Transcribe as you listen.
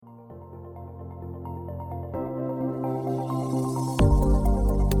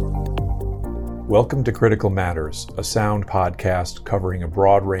Welcome to Critical Matters, a Sound podcast covering a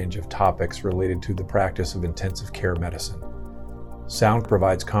broad range of topics related to the practice of intensive care medicine. Sound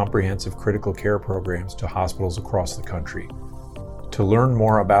provides comprehensive critical care programs to hospitals across the country. To learn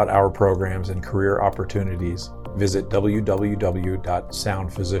more about our programs and career opportunities, visit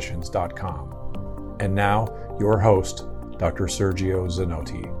www.soundphysicians.com. And now, your host, Dr. Sergio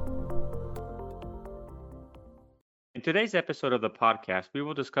Zanotti. In today's episode of the podcast, we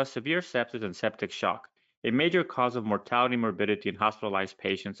will discuss severe sepsis and septic shock, a major cause of mortality and morbidity in hospitalized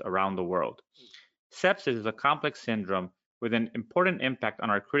patients around the world. Sepsis is a complex syndrome with an important impact on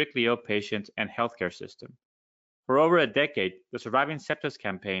our critically ill patients and healthcare system. For over a decade, the Surviving Sepsis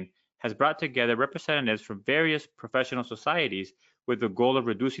Campaign has brought together representatives from various professional societies with the goal of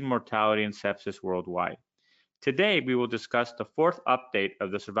reducing mortality and sepsis worldwide. Today, we will discuss the fourth update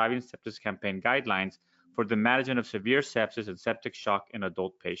of the Surviving Sepsis Campaign guidelines for the management of severe sepsis and septic shock in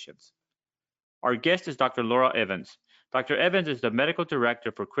adult patients. Our guest is Dr. Laura Evans. Dr. Evans is the Medical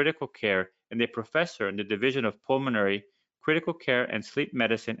Director for Critical Care and a professor in the Division of Pulmonary, Critical Care, and Sleep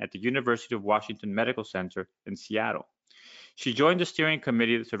Medicine at the University of Washington Medical Center in Seattle. She joined the steering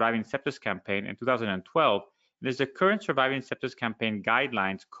committee of the Surviving Sepsis Campaign in 2012 and is the current Surviving Sepsis Campaign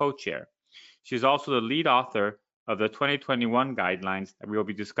Guidelines co-chair. She is also the lead author of the 2021 guidelines that we will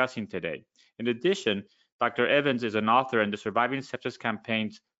be discussing today. In addition, Dr. Evans is an author in the Surviving Sepsis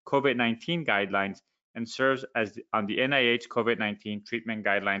Campaign's COVID-19 guidelines and serves on the NIH COVID-19 treatment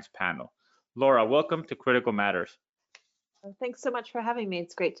guidelines panel. Laura, welcome to Critical Matters. Thanks so much for having me.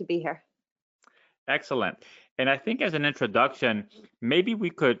 It's great to be here. Excellent. And I think as an introduction, maybe we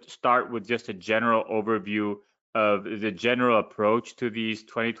could start with just a general overview of the general approach to these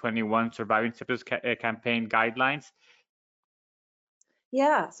 2021 Surviving Sepsis Campaign guidelines.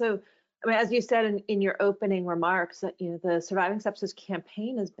 Yeah, so as you said in your opening remarks, the Surviving Sepsis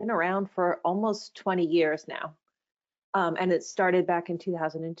Campaign has been around for almost 20 years now. And it started back in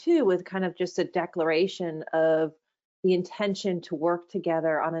 2002 with kind of just a declaration of the intention to work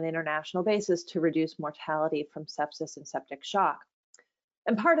together on an international basis to reduce mortality from sepsis and septic shock.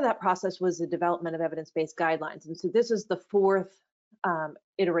 And part of that process was the development of evidence-based guidelines. And so this is the fourth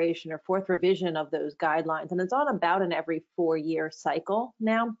iteration or fourth revision of those guidelines. And it's on about an every 4-year cycle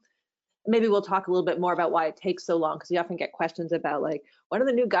now. Maybe we'll talk a little bit more about why it takes so long, because you often get questions about like, when are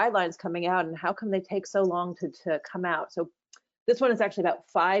the new guidelines coming out and how come they take so long to come out? So this one is actually about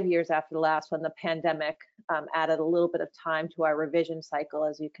 5 years after the last one. The pandemic added a little bit of time to our revision cycle,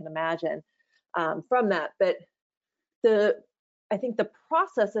 as you can imagine, from that. But I think the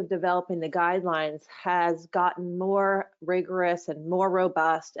process of developing the guidelines has gotten more rigorous and more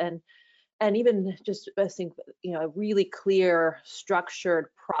robust, and even just, I think, a really clear,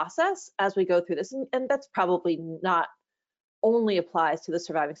 structured process as we go through this. And that's probably not only applies to the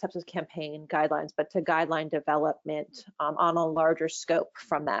Surviving Sepsis Campaign guidelines, but to guideline development on a larger scope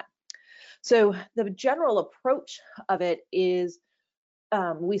from that. So the general approach of it is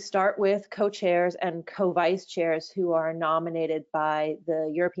we start with co-chairs and co-vice chairs who are nominated by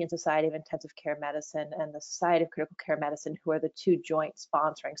the European Society of Intensive Care Medicine and the Society of Critical Care Medicine, who are the two joint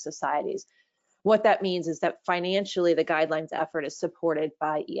sponsoring societies. What that means is that financially, the guidelines effort is supported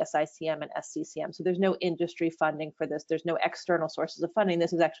by ESICM and SCCM. So there's no industry funding for this. There's no external sources of funding.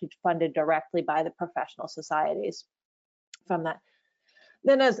 This is actually funded directly by the professional societies from that.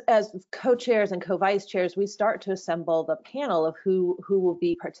 Then as co-chairs and co-vice chairs, we start to assemble the panel of who will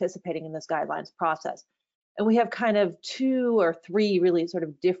be participating in this guidelines process. And we have kind of 2 or 3 really sort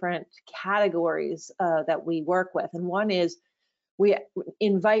of different categories that we work with. And one is we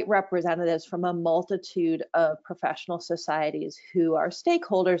invite representatives from a multitude of professional societies who are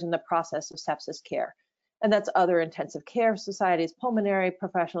stakeholders in the process of sepsis care. And that's other intensive care societies, pulmonary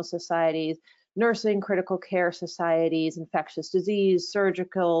professional societies, nursing, critical care societies, infectious disease,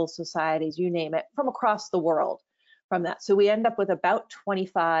 surgical societies, you name it, from across the world from that. So we end up with about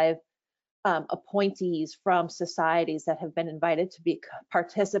 25 appointees from societies that have been invited to be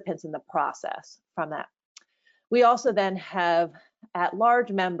participants in the process from that. We also then have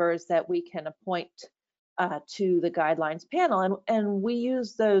at-large members that we can appoint to the guidelines panel, and we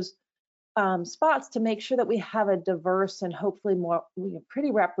use those spots to make sure that we have a diverse and hopefully more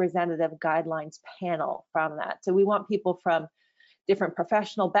pretty representative guidelines panel from that. So we want people from different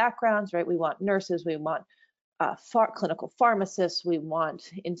professional backgrounds, right? We want nurses, we want clinical pharmacists, we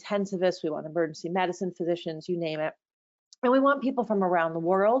want intensivists, we want emergency medicine physicians, you name it. And we want people from around the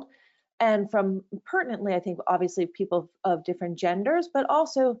world, and from pertinently, I think, obviously people of different genders, but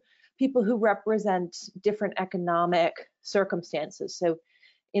also people who represent different economic circumstances. So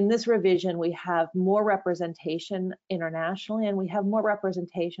In this revision, we have more representation internationally, and we have more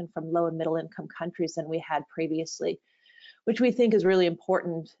representation from low and middle income countries than we had previously, which we think is really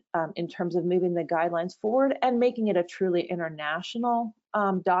important in terms of moving the guidelines forward and making it a truly international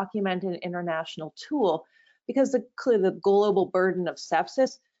document and international tool, because clearly the global burden of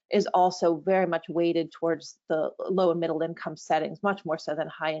sepsis is also very much weighted towards the low and middle income settings, much more so than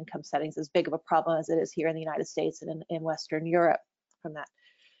high income settings, as big of a problem as it is here in the United States and in Western Europe from that.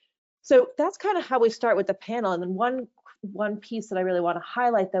 So that's kind of how we start with the panel. And then one piece that I really want to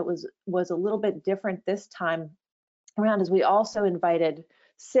highlight that was a little bit different this time around is we also invited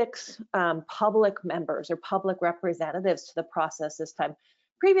 6 public members or public representatives to the process this time.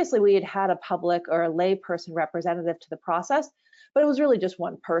 Previously, we had a public or a lay person representative to the process, but it was really just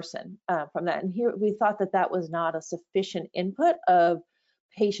one person from that. And here we thought that that was not a sufficient input of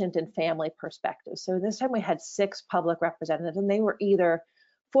patient and family perspective. So this time we had 6 public representatives, and they were either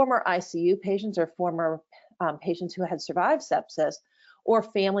former ICU patients or former patients who had survived sepsis, or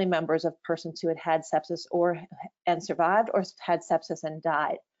family members of persons who had sepsis and survived, or had sepsis and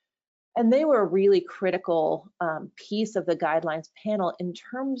died. And they were a really critical piece of the guidelines panel in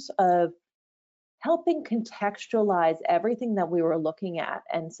terms of helping contextualize everything that we were looking at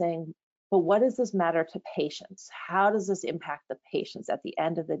and saying, well, what does this matter to patients? How does this impact the patients at the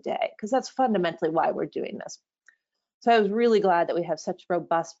end of the day? Because that's fundamentally why we're doing this. So I was really glad that we have such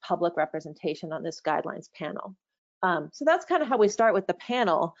robust public representation on this guidelines panel. So that's kind of how we start with the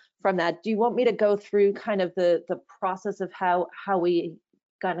panel from that. Do you want me to go through kind of the process of how we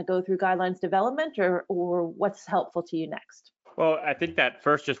kind of go through guidelines development, or what's helpful to you next? Well, I think that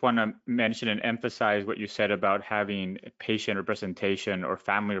first just want to mention and emphasize what you said about having patient representation or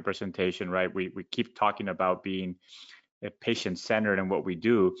family representation, right? We keep talking about being patient-centered in what we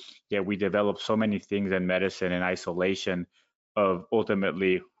do, yet we develop so many things in medicine in isolation of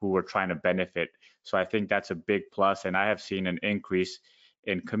ultimately who we're trying to benefit. So I think that's a big plus, and I have seen an increase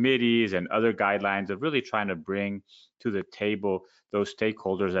in committees and other guidelines of really trying to bring to the table those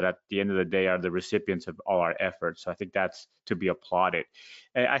stakeholders that at the end of the day are the recipients of all our efforts. So I think that's to be applauded.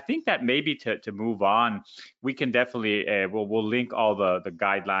 I think that maybe to move on, we can definitely, we'll link all the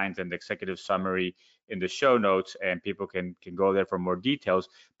guidelines and the executive summary in the show notes, and people can go there for more details.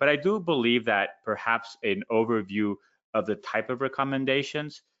 But I do believe that perhaps an overview of the type of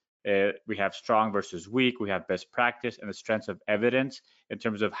recommendations, we have strong versus weak, we have best practice, and the strengths of evidence in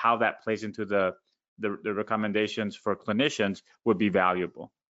terms of how that plays into the recommendations for clinicians would be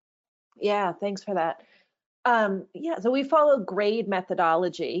valuable. Yeah, thanks for that. Yeah, so we follow GRADE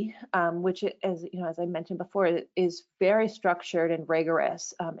methodology, which, as I mentioned before, is very structured and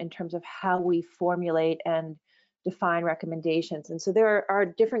rigorous in terms of how we formulate and define recommendations. And so there are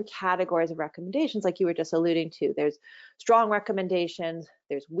different categories of recommendations, like you were just alluding to. There's strong recommendations,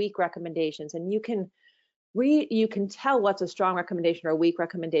 there's weak recommendations, and you can tell what's a strong recommendation or a weak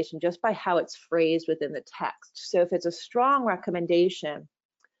recommendation just by how it's phrased within the text. So if it's a strong recommendation,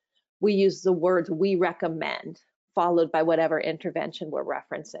 we use the words "we recommend" followed by whatever intervention we're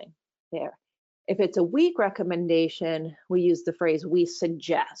referencing there. If it's a weak recommendation, we use the phrase "we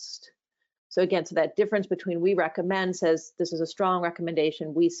suggest." So again, so that difference between "we recommend" says this is a strong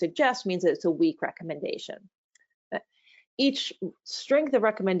recommendation, "we suggest" means that it's a weak recommendation. Each strength of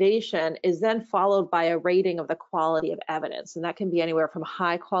recommendation is then followed by a rating of the quality of evidence, and that can be anywhere from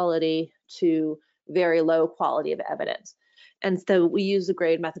high quality to very low quality of evidence. And so we use the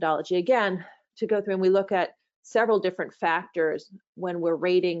GRADE methodology again to go through, and we look at several different factors when we're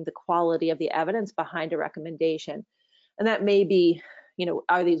rating the quality of the evidence behind a recommendation. And that may be,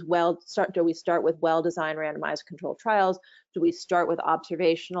 are these do we start with well-designed randomized controlled trials? Do we start with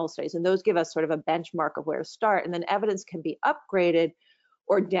observational studies? And those give us sort of a benchmark of where to start. And then evidence can be upgraded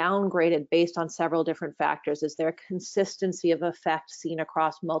or downgraded based on several different factors. Is there a consistency of effect seen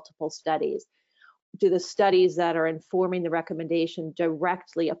across multiple studies? Do the studies that are informing the recommendation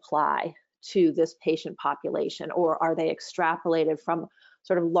directly apply to this patient population, or are they extrapolated from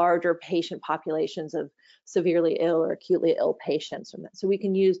sort of larger patient populations of severely ill or acutely ill patients from that? So we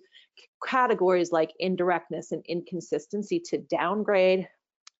can use categories like indirectness and inconsistency to downgrade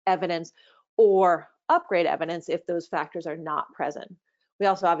evidence or upgrade evidence if those factors are not present. We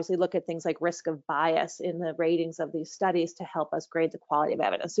also obviously look at things like risk of bias in the ratings of these studies to help us grade the quality of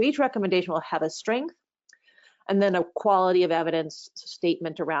evidence. So each recommendation will have a strength and then a quality of evidence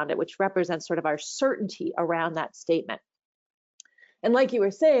statement around it, which represents sort of our certainty around that statement. And like you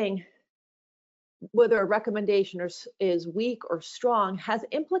were saying, whether a recommendation is weak or strong has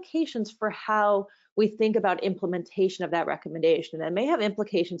implications for how we think about implementation of that recommendation. And it may have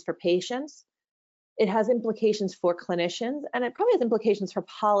implications for patients, it has implications for clinicians, and it probably has implications for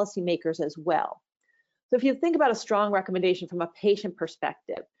policymakers as well. So if you think about a strong recommendation from a patient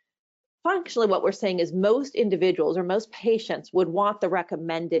perspective, functionally what we're saying is most individuals or most patients would want the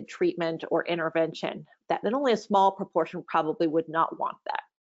recommended treatment or intervention, that only a small proportion probably would not want that.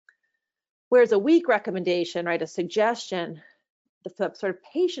 Whereas a weak recommendation, right, a suggestion, the sort of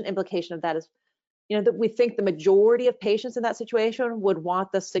patient implication of that is, that we think the majority of patients in that situation would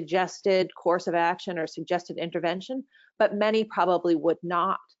want the suggested course of action or suggested intervention, but many probably would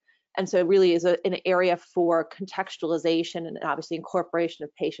not. And so it really is an area for contextualization and obviously incorporation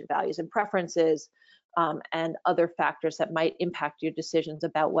of patient values and preferences and other factors that might impact your decisions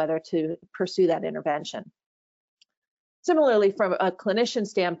about whether to pursue that intervention. Similarly, from a clinician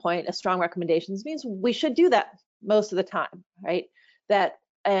standpoint, a strong recommendations means we should do that most of the time, right?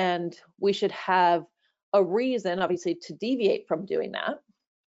 And we should have a reason, obviously, to deviate from doing that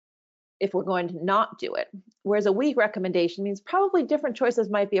if we're going to not do it. Whereas a weak recommendation means probably different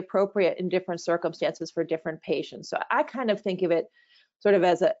choices might be appropriate in different circumstances for different patients. So I kind of think of it sort of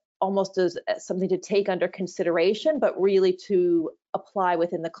as almost as something to take under consideration, but really to apply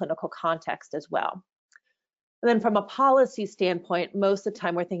within the clinical context as well. And then from a policy standpoint, most of the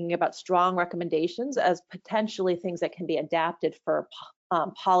time we're thinking about strong recommendations as potentially things that can be adapted for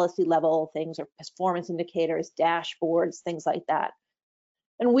policy level things or performance indicators, dashboards, things like that.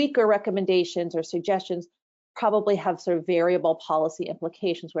 And weaker recommendations or suggestions probably have sort of variable policy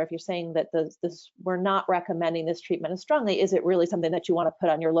implications, where if you're saying that we're not recommending this treatment as strongly, is it really something that you want to put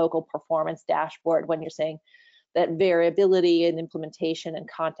on your local performance dashboard when you're saying that variability in implementation and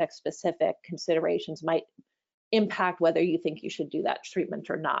context specific considerations might impact whether you think you should do that treatment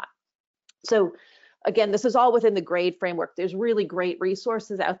or not. So again, this is all within the GRADE framework. There's really great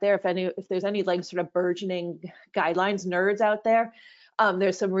resources out there. If there's any like sort of burgeoning guidelines nerds out there,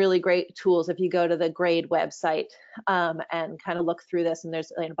 there's some really great tools if you go to the GRADE website and kind of look through this, and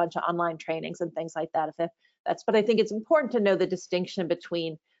there's a bunch of online trainings and things like that. But I think it's important to know the distinction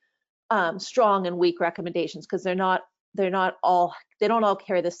between strong and weak recommendations, because they don't all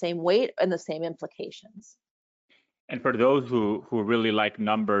carry the same weight and the same implications. And for those who really like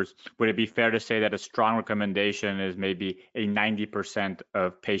numbers, would it be fair to say that a strong recommendation is maybe a 90%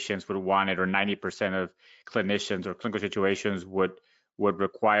 of patients would want it, or 90% of clinicians or clinical situations would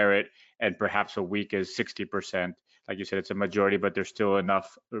require it, and perhaps a weak is 60%? Like you said, it's a majority, but there's still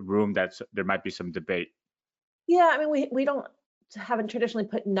enough room that there might be some debate. Yeah, I mean, we haven't traditionally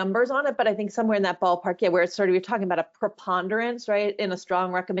put numbers on it, but I think somewhere in that ballpark, yeah, where it's sort of, you're talking about a preponderance, right, in a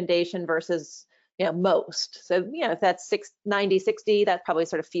strong recommendation versus most. So, if that's 90, 60, that probably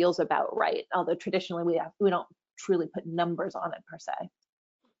sort of feels about right. Although traditionally we don't truly put numbers on it per se.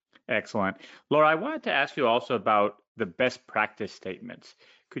 Excellent. Laura, I wanted to ask you also about the best practice statements.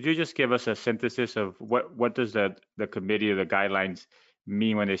 Could you just give us a synthesis of what does the committee or the guidelines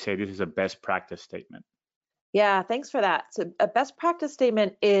mean when they say this is a best practice statement? Yeah, thanks for that. So a best practice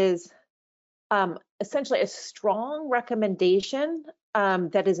statement is essentially a strong recommendation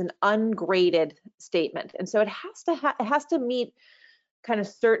that is an ungraded statement, and so it has to meet kind of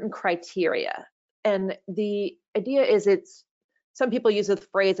certain criteria. And the idea is, some people use the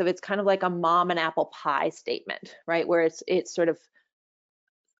phrase of it's kind of like a mom and apple pie statement, right? Where it's sort of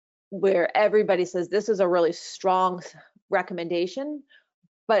where everybody says this is a really strong recommendation,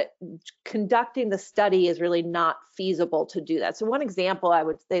 but conducting the study is really not feasible to do that. So one example I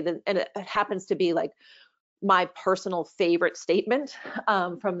would say that, and it happens to be like my personal favorite statement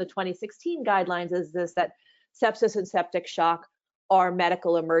from the 2016 guidelines, is this: that sepsis and septic shock are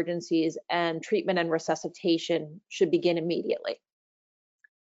medical emergencies and treatment and resuscitation should begin immediately.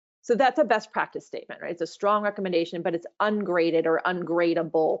 So that's a best practice statement, right? It's a strong recommendation, but it's ungraded or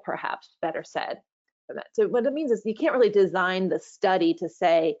ungradable, perhaps better said. So what it means is you can't really design the study to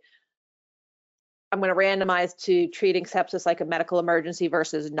say, I'm going to randomize to treating sepsis like a medical emergency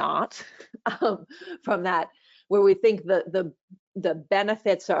versus not, from that, where we think the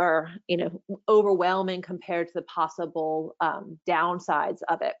benefits are overwhelming compared to the possible downsides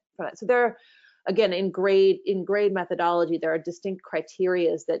of it. So there, again, in grade methodology, there are distinct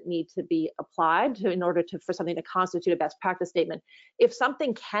criteria that need to be applied in order for something to constitute a best practice statement. If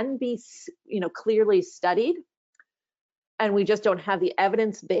something can be clearly studied and we just don't have the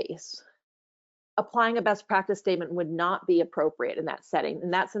evidence base, applying a best practice statement would not be appropriate in that setting.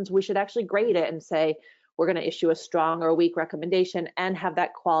 In that sense, we should actually grade it and say we're going to issue a strong or a weak recommendation and have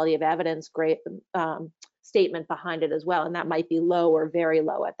that quality of evidence statement behind it as well. And that might be low or very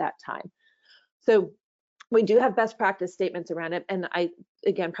low at that time. So we do have best practice statements around it. And I,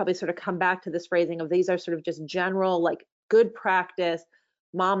 again, probably sort of come back to this phrasing of these are sort of just general, like good practice,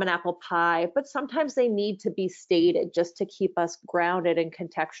 mom and apple pie, but sometimes they need to be stated just to keep us grounded and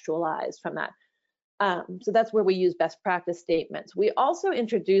contextualized from that. So that's where we use best practice statements. We also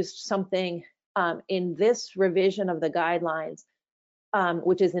introduced something in this revision of the guidelines,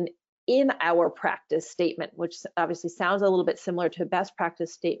 which is an in our practice statement, which obviously sounds a little bit similar to a best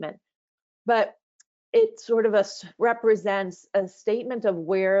practice statement, but it sort of represents a statement of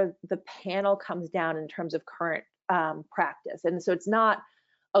where the panel comes down in terms of current practice. And so it's not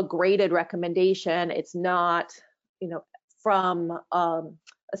a graded recommendation. It's not, from a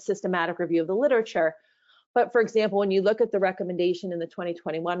systematic review of the literature. But for example, when you look at the recommendation in the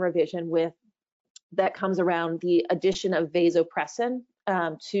 2021 revision that comes around the addition of vasopressin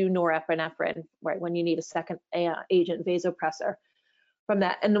to norepinephrine, right, when you need a second agent vasopressor from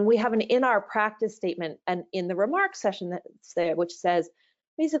that. And then we have an in our practice statement and in the remarks section that's there, which says,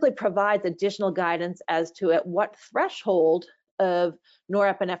 basically provides additional guidance as to at what threshold of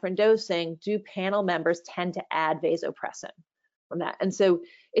norepinephrine dosing do panel members tend to add vasopressin from that. And so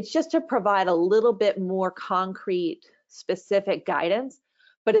it's just to provide a little bit more concrete, specific guidance,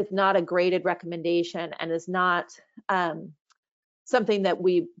 but it's not a graded recommendation and is not something that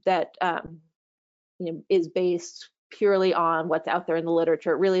is based purely on what's out there in the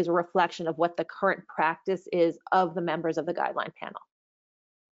literature. It really is a reflection of what the current practice is of the members of the guideline panel.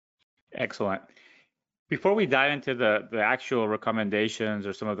 Excellent. Before we dive into the actual recommendations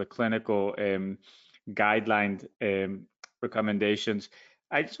or some of the clinical guideline recommendations,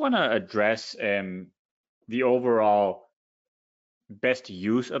 I just want to address the overall best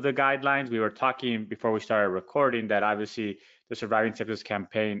use of the guidelines. We were talking before we started recording that obviously the Surviving Sepsis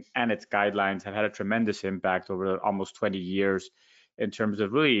Campaign and its guidelines have had a tremendous impact over almost 20 years in terms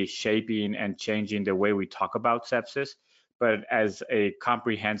of really shaping and changing the way we talk about sepsis. But as a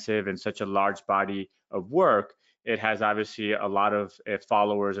comprehensive and such a large body of work, it has obviously a lot of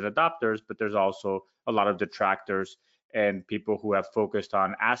followers and adopters, but there's also a lot of detractors and people who have focused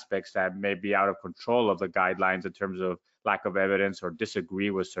on aspects that may be out of control of the guidelines in terms of lack of evidence or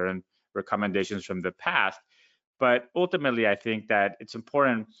disagree with certain recommendations from the past. But ultimately, I think that it's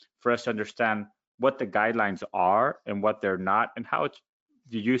important for us to understand what the guidelines are and what they're not, and how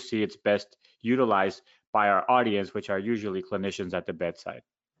do you see it's best utilized by our audience, which are usually clinicians at the bedside?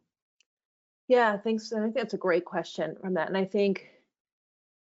 Yeah, thanks. I think that's a great question from that. And I think,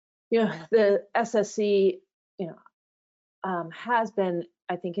 the SSC, has been,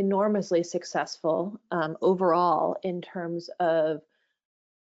 I think, enormously successful overall in terms of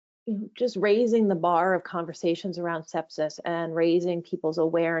just raising the bar of conversations around sepsis and raising people's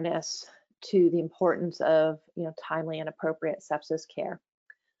awareness to the importance of, timely and appropriate sepsis care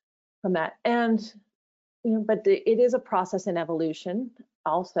from that. And, but it is a process in evolution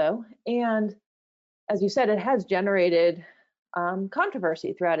also. And as you said, it has generated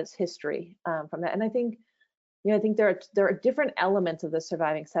controversy throughout its history from that. And I think, there are different elements of the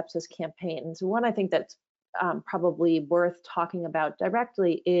Surviving Sepsis Campaign. And so one I think that's probably worth talking about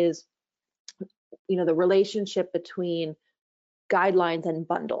directly is, the relationship between guidelines and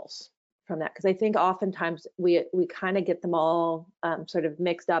bundles from that, because I think oftentimes we kind of get them all sort of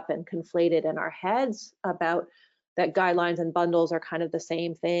mixed up and conflated in our heads about that guidelines and bundles are kind of the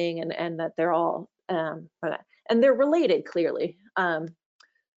same thing, and that they're all and they're related clearly,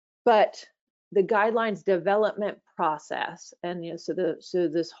 but the guidelines development process, and so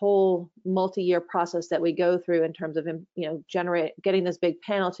this whole multi-year process that we go through in terms of getting this big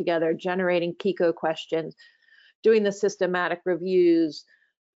panel together, generating KICO questions, doing the systematic reviews,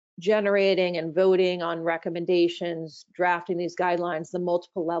 generating and voting on recommendations, drafting these guidelines, the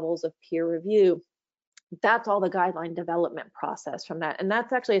multiple levels of peer review. That's all the guideline development process from that, and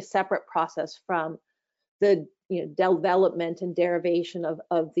that's actually a separate process from the development and derivation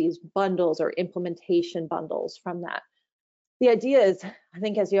of these bundles or implementation bundles from that. The idea is, I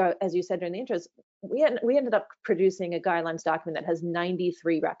think, as you said during the intros, we ended up producing a guidelines document that has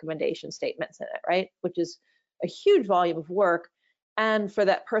 93 recommendation statements in it, right? Which is a huge volume of work. And for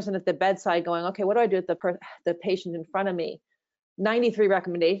that person at the bedside going, okay, what do I do with the patient in front of me? 93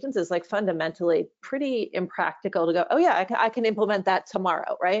 recommendations is like fundamentally pretty impractical to go, oh yeah, I can implement that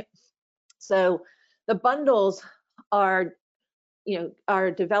tomorrow, right? So the bundles are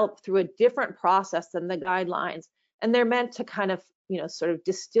developed through a different process than the guidelines, and they're meant to kind of, sort of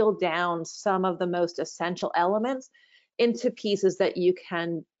distill down some of the most essential elements into pieces that you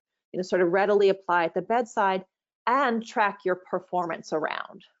can, sort of readily apply at the bedside and track your performance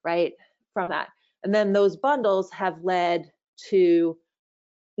around, right, from that. And then those bundles have led to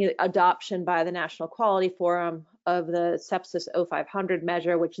adoption by the National Quality Forum of the Sepsis 0500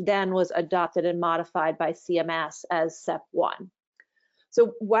 measure, which then was adopted and modified by CMS as SEP1.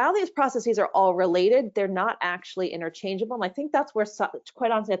 So while these processes are all related, they're not actually interchangeable. And I think that's where,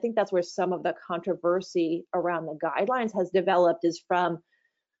 quite honestly, I think that's where some of the controversy around the guidelines has developed, is from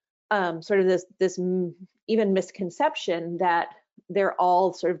sort of this even misconception that they're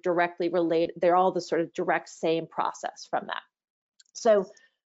all sort of directly related. They're all the sort of direct same process from that. So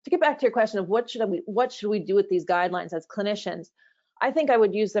to get back to your question of what should we do with these guidelines as clinicians, I think I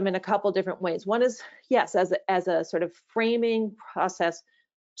would use them in a couple different ways. One is, yes, as a sort of framing process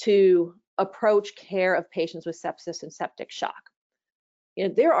to approach care of patients with sepsis and septic shock. You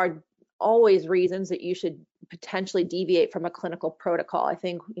know, there are always reasons that you should potentially deviate from a clinical protocol. I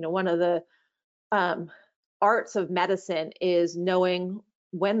think, you know, one of the arts of medicine is knowing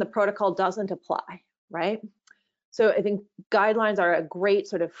when the protocol doesn't apply, right? So I think guidelines are a great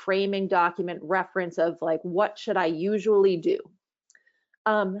sort of framing document reference of like, what should I usually do?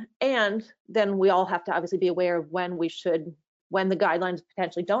 And then we all have to obviously be aware of when the guidelines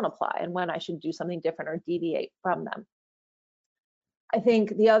potentially don't apply and when I should do something different or deviate from them. I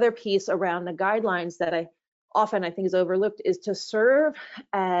think the other piece around the guidelines that I think is overlooked is to serve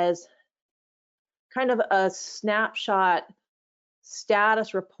as kind of a snapshot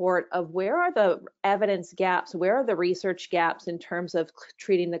status report of where are the evidence gaps, where are the research gaps in terms of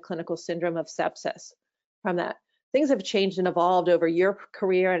treating the clinical syndrome of sepsis from that. Things have changed and evolved over your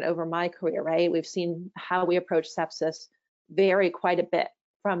career and over my career, right? We've seen how we approach sepsis vary quite a bit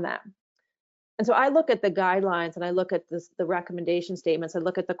from that. And so I look at the guidelines and I look at the recommendation statements, I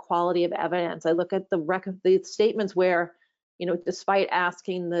look at the quality of evidence, I look at the statements where, you know, despite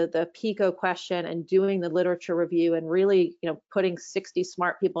asking the PICO question and doing the literature review and really, you know, putting 60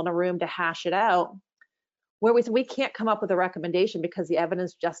 smart people in a room to hash it out, where we can't come up with a recommendation because the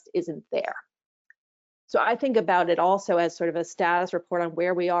evidence just isn't there. So I think about it also as sort of a status report on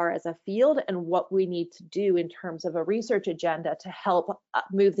where we are as a field and what we need to do in terms of a research agenda to help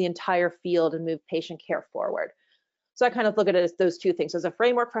move the entire field and move patient care forward. So I kind of look at it as those two things, as a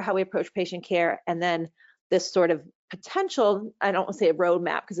framework for how we approach patient care, and then this sort of potential, I don't want to say a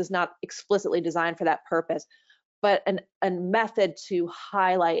roadmap because it's not explicitly designed for that purpose, but a method to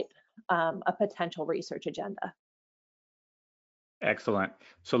highlight a potential research agenda. Excellent.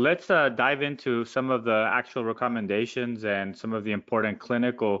 So let's dive into some of the actual recommendations and some of the important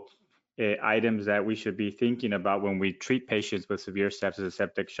clinical items that we should be thinking about when we treat patients with severe sepsis and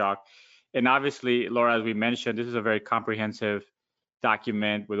septic shock. And obviously, Laura, as we mentioned, this is a very comprehensive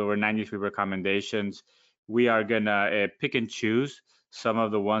document with over 93 recommendations. We are going to pick and choose some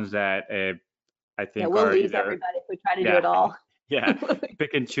of the ones that I think we'll lose everybody if we try to do it all. Yeah,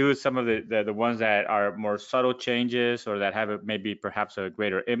 pick and choose some of the ones that are more subtle changes or that have maybe perhaps a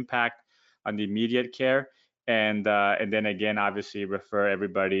greater impact on the immediate care. And then again, obviously refer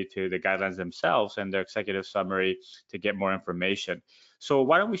everybody to the guidelines themselves and their executive summary to get more information. So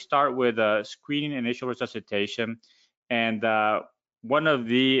why don't we start with screening initial resuscitation. And one of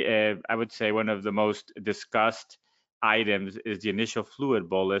the, I would say one of the most discussed items is the initial fluid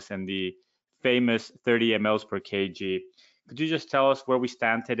bolus and the famous 30 mLs per kg. Could you just tell us where we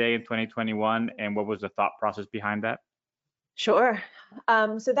stand today in 2021 and what was the thought process behind that? Sure.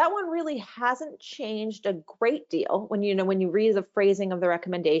 So that one really hasn't changed a great deal. When you read the phrasing of the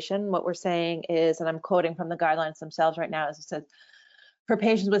recommendation, what we're saying is, and I'm quoting from the guidelines themselves right now, as it says, for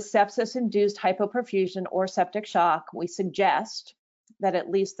patients with sepsis-induced hypoperfusion or septic shock, we suggest that at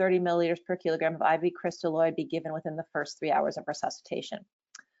least 30 milliliters per kilogram of IV crystalloid be given within the first 3 hours of resuscitation.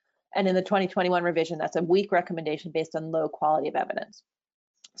 And in the 2021 revision, that's a weak recommendation based on low quality of evidence.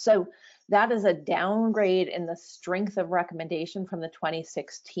 So that is a downgrade in the strength of recommendation from the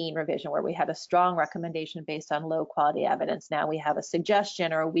 2016 revision, where we had a strong recommendation based on low quality evidence. Now we have a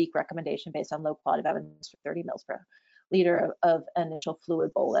suggestion or a weak recommendation based on low quality of evidence for 30 mils per liter of initial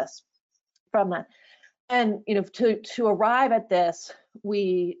fluid bolus from that. And to arrive at this,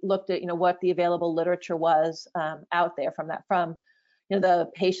 we looked at what the available literature was out there from that, from the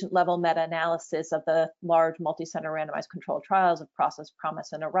patient-level meta-analysis of the large multi-center randomized controlled trials of PROCESS,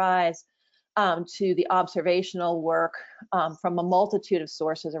 PROMISE, and ARISE, to the observational work from a multitude of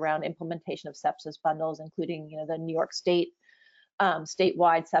sources around implementation of sepsis bundles, including the New York State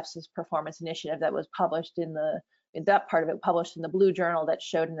statewide sepsis performance initiative that was published published in the Blue Journal, that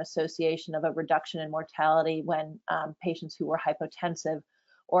showed an association of a reduction in mortality when patients who were hypotensive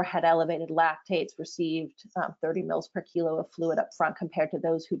or had elevated lactates received 30 mils per kilo of fluid up front compared to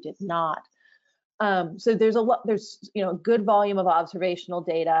those who did not. So there's a good volume of observational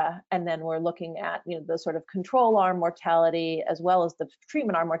data, and then we're looking at the sort of control arm mortality as well as the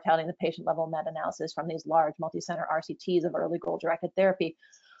treatment arm mortality in the patient level meta-analysis from these large multi-center RCTs of early goal-directed therapy,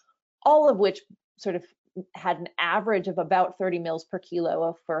 all of which sort of had an average of about 30 mils per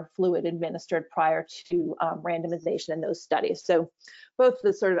kilo for fluid administered prior to randomization in those studies. So both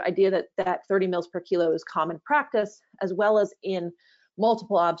the sort of idea that 30 mils per kilo is common practice, as well as in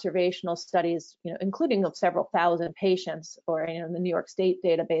multiple observational studies, including of several thousand patients, or in the New York State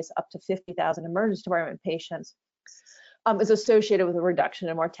database, up to 50,000 emergency department patients, is associated with a reduction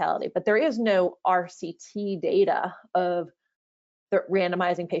in mortality. But there is no RCT data of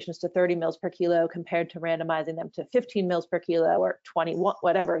randomizing patients to 30 mils per kilo compared to randomizing them to 15 mils per kilo or 21,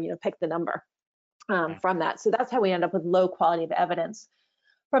 whatever, pick the number from that. So that's how we end up with low quality of evidence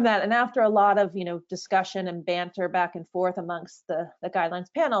from that. And after a lot of, discussion and banter back and forth amongst the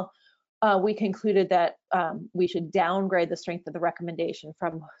guidelines panel, we concluded that we should downgrade the strength of the recommendation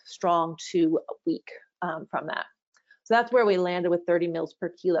from strong to weak from that. So that's where we landed with 30 mils per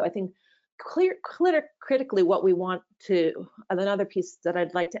kilo. I think critically what we want to, another piece that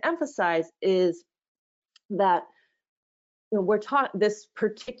I'd like to emphasize is that we're taught this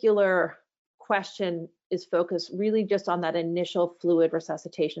particular question is focused really just on that initial fluid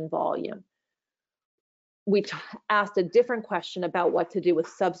resuscitation volume. We asked a different question about what to do with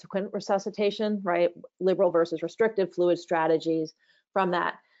subsequent resuscitation, right? Liberal versus restrictive fluid strategies from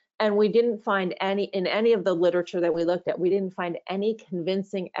that. And we didn't find in any of the literature that we looked at, we didn't find any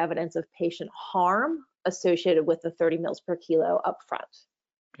convincing evidence of patient harm associated with the 30 mils per kilo up front.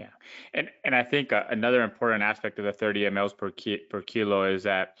 Yeah, and I think another important aspect of the 30 mLs per kilo is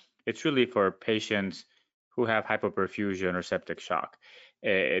that it's really for patients who have hypoperfusion or septic shock.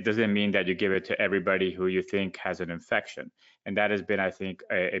 It doesn't mean that you give it to everybody who you think has an infection. And that has been, I think,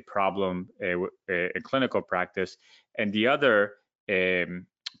 a problem in clinical practice. And the other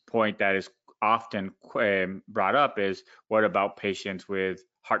point that is often brought up is, what about patients with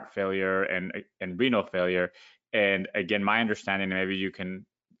heart failure and renal failure? And again, my understanding, maybe you can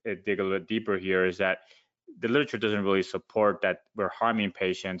dig a little deeper here, is that the literature doesn't really support that we're harming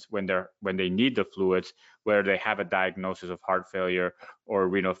patients when they need the fluids, where they have a diagnosis of heart failure or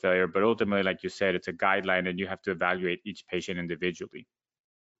renal failure. But ultimately, like you said, it's a guideline and you have to evaluate each patient individually.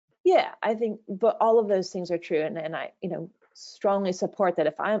 Yeah, I think, but all of those things are true. And I, strongly support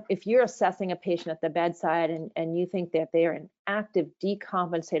that if you're assessing a patient at the bedside and you think that they are in active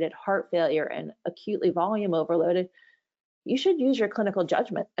decompensated heart failure and acutely volume overloaded, you should use your clinical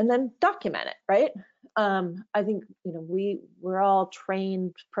judgment and then document it, right? I think we're all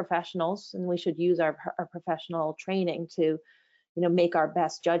trained professionals, and we should use our professional training to make our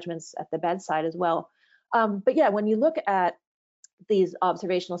best judgments at the bedside as well. But yeah, when you look at these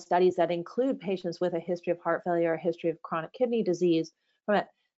observational studies that include patients with a history of heart failure, a history of chronic kidney disease,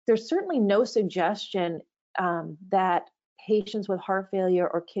 there's certainly no suggestion that patients with heart failure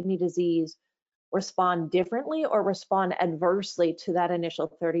or kidney disease respond differently or respond adversely to that initial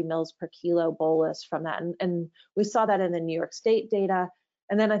 30 mils per kilo bolus from that. And we saw that in the New York State data.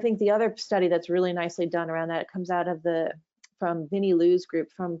 And then I think the other study that's really nicely done around that comes out of from Vinnie Liu's group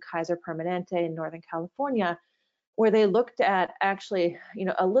from Kaiser Permanente in Northern California, where they looked at actually,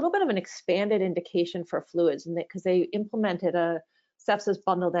 a little bit of an expanded indication for fluids, and because they implemented a sepsis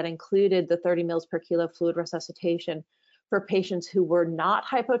bundle that included the 30 mils per kilo fluid resuscitation for patients who were not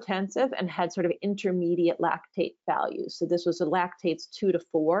hypotensive and had sort of intermediate lactate values. So this was the lactates 2 to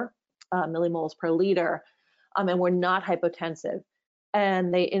 4 millimoles per liter, and were not hypotensive.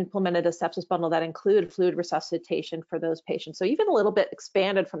 And they implemented a sepsis bundle that included fluid resuscitation for those patients. So even a little bit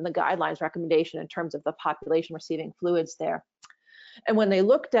expanded from the guidelines recommendation in terms of the population receiving fluids there. And when they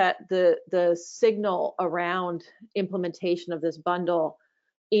looked at the signal around implementation of this bundle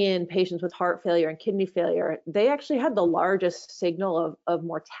in patients with heart failure and kidney failure, they actually had the largest signal of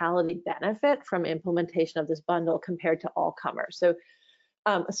mortality benefit from implementation of this bundle compared to all comers. So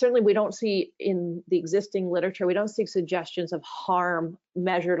certainly we don't see in the existing literature, we don't see suggestions of harm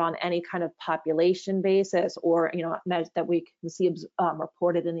measured on any kind of population basis or that we can see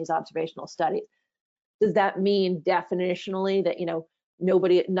reported in these observational studies. Does that mean definitionally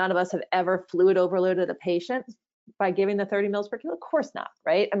that none of us have ever fluid overloaded a patient by giving the 30 mils per kilo? Of course not,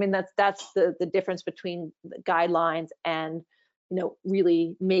 right? I mean, that's the difference between the guidelines and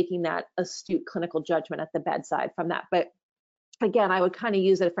really making that astute clinical judgment at the bedside from that. But again, I would kind of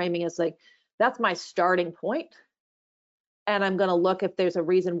use that framing as like, that's my starting point. And I'm going to look if there's a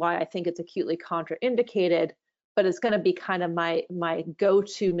reason why I think it's acutely contraindicated, but it's going to be kind of my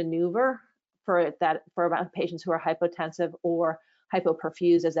go-to maneuver for patients who are hypotensive or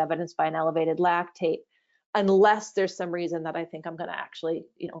hypoperfused as evidenced by an elevated lactate, unless there's some reason that I think I'm going to actually,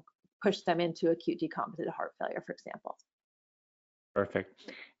 push them into acute decompensated heart failure, for example. Perfect.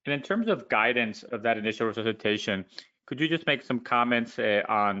 And in terms of guidance of that initial resuscitation, could you just make some comments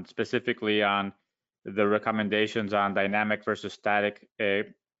specifically on the recommendations on dynamic versus static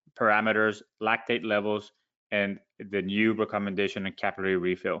parameters, lactate levels, and the new recommendation on capillary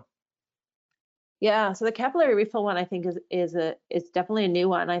refill. Yeah, so the capillary refill one I think is definitely a new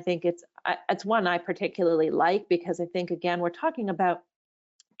one. I think it's one I particularly like because I think again we're talking about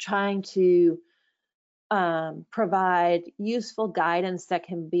trying to provide useful guidance that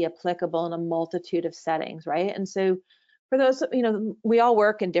can be applicable in a multitude of settings, right? And so for those, we all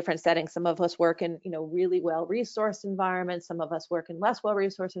work in different settings. Some of us work in, really well-resourced environments. Some of us work in less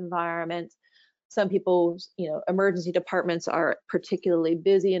well-resourced environments. Some people's, emergency departments are particularly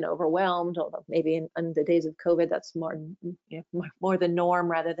busy and overwhelmed, although maybe in the days of COVID, that's more the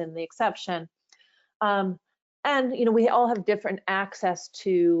norm rather than the exception. And we all have different access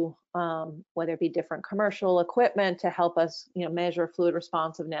to whether it be different commercial equipment to help us measure fluid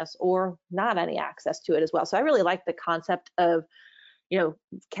responsiveness, or not any access to it as well. So I really like the concept of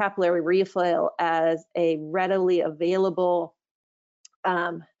capillary refill as a readily available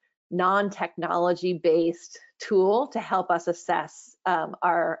non-technology based tool to help us assess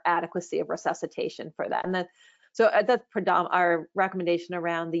our adequacy of resuscitation for that. And so that's our recommendation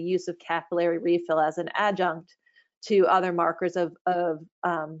around the use of capillary refill as an adjunct to other markers of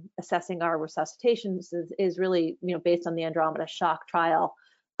assessing our resuscitations is really based on the Andromeda Shock trial,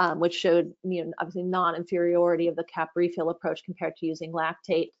 which showed obviously non-inferiority of the cap refill approach compared to using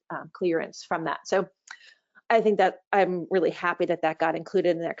lactate clearance from that. So I think that I'm really happy that that got included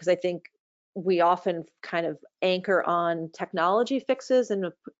in there, because I think we often kind of anchor on technology fixes and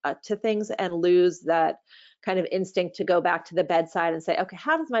to things and lose that kind of instinct to go back to the bedside and say, okay,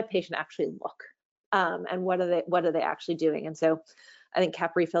 how does my patient actually look? And what are they actually doing? And so I think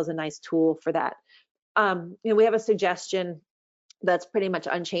cap refill is a nice tool for that. We have a suggestion that's pretty much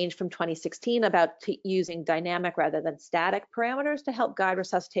unchanged from 2016 about using dynamic rather than static parameters to help guide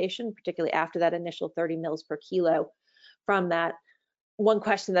resuscitation, particularly after that initial 30 mils per kilo. From that, one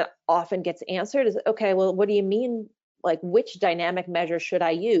question that often gets answered is, okay, well, what do you mean? Like, which dynamic measure should I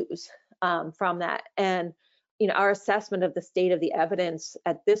use from that? And our assessment of the state of the evidence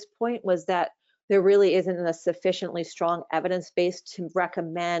at this point was that there really isn't a sufficiently strong evidence base to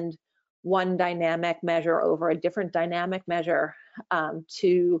recommend one dynamic measure over a different dynamic measure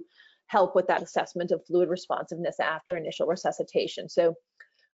to help with that assessment of fluid responsiveness after initial resuscitation. So,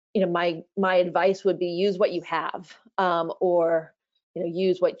 my advice would be use what you have, or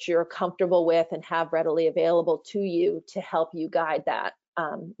use what you're comfortable with and have readily available to you to help you guide that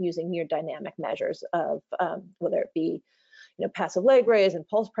using your dynamic measures of whether it be passive leg raise and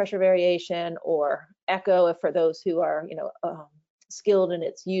pulse pressure variation, or echo if for those who are skilled in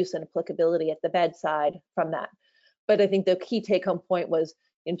its use and applicability at the bedside from that. But I think the key take-home point was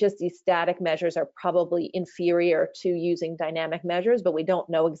just these static measures are probably inferior to using dynamic measures, but we don't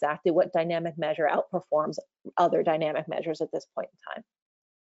know exactly what dynamic measure outperforms other dynamic measures at this point in time.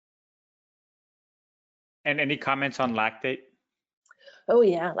 And any comments on lactate? Oh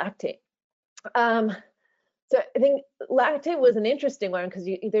yeah, lactate. So I think lactate was an interesting one because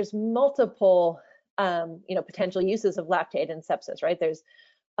there's multiple potential uses of lactate in sepsis, right? There's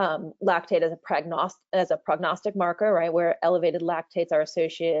lactate as a prognostic marker, right, where elevated lactates are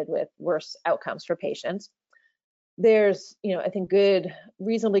associated with worse outcomes for patients. There's, I think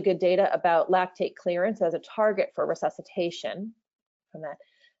reasonably good data about lactate clearance as a target for resuscitation from that.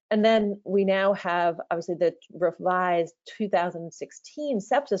 And then we now have obviously the revised 2016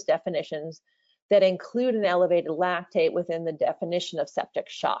 sepsis definitions that include an elevated lactate within the definition of septic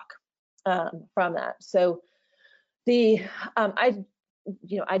shock from that. So I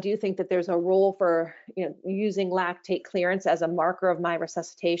do think that there's a role for using lactate clearance as a marker of my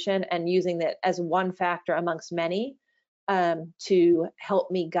resuscitation and using that as one factor amongst many to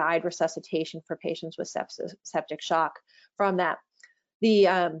help me guide resuscitation for patients with septic shock from that.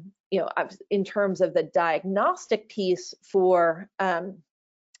 The in terms of the diagnostic piece for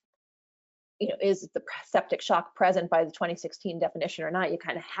is the septic shock present by the 2016 definition or not? You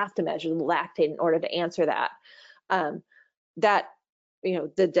kind of have to measure the lactate in order to answer that. I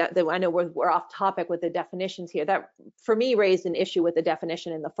know we're off topic with the definitions here. That for me raised an issue with the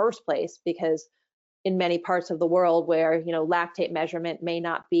definition in the first place, because in many parts of the world where lactate measurement may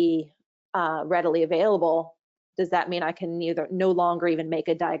not be readily available, does that mean I can no longer even make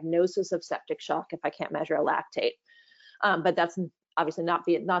a diagnosis of septic shock if I can't measure a lactate? But that's obviously not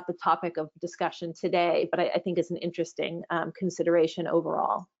the topic of discussion today, but I think it's an interesting consideration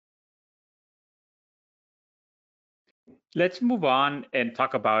overall. Let's move on and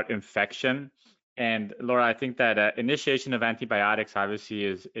talk about infection. And Laura, I think that initiation of antibiotics obviously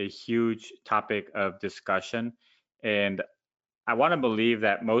is a huge topic of discussion. And I want to believe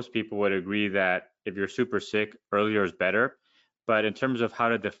that most people would agree that if you're super sick, earlier is better. But in terms of how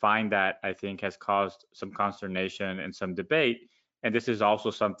to define that, I think has caused some consternation and some debate. And this is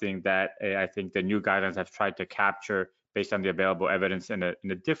also something that I think the new guidelines have tried to capture based on the available evidence in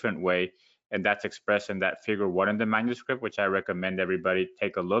a different way. And that's expressed in that figure 1 in the manuscript, which I recommend everybody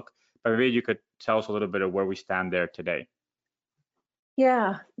take a look. But maybe you could tell us a little bit of where we stand there today.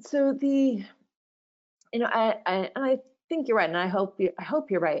 Yeah. So I think you're right, and I hope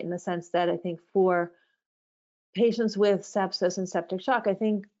you're right in the sense that I think for patients with sepsis and septic shock, I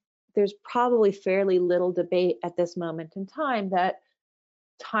think there's probably fairly little debate at this moment in time that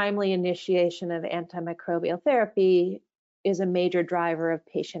timely initiation of antimicrobial therapy is a major driver of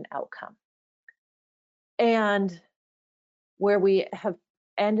patient outcome. And where we have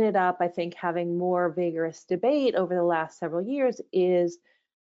ended up, I think, having more vigorous debate over the last several years is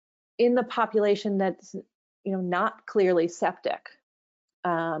in the population that's not clearly septic,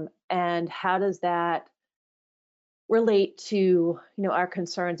 and how does that relate to our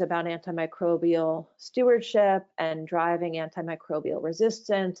concerns about antimicrobial stewardship and driving antimicrobial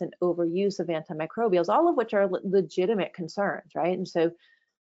resistance and overuse of antimicrobials, all of which are legitimate concerns, right? And so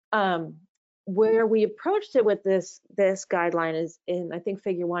where we approached it with this guideline is in, I think,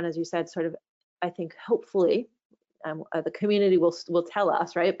 figure 1, as you said, sort of, I think, hopefully, the community will tell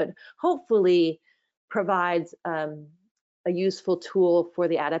us, right? But hopefully provides a useful tool for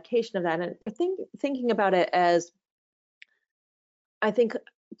the adaptation of that. And I think thinking about it as, I think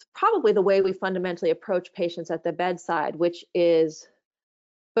it's probably the way we fundamentally approach patients at the bedside, which is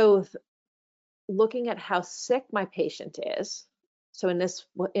both looking at how sick my patient is. So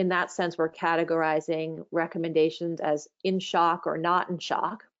in that sense, we're categorizing recommendations as in shock or not in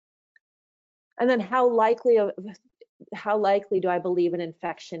shock. And then how likely do I believe an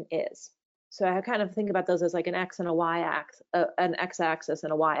infection is? So I kind of think about those as like an X and a Y axis, an X axis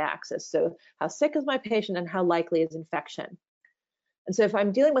and a Y axis. So how sick is my patient and how likely is infection? And so if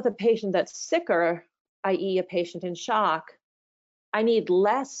I'm dealing with a patient that's sicker, i.e. a patient in shock, I need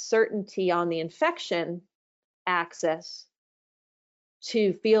less certainty on the infection axis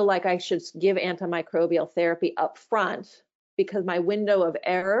to feel like I should give antimicrobial therapy up front, because my window of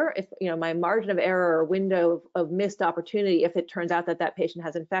error, if my margin of error or window of missed opportunity, if it turns out that that patient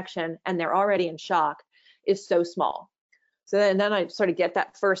has infection and they're already in shock, is so small. So then I sort of get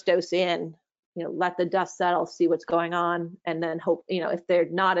that first dose in, let the dust settle, see what's going on, and then hope, if they're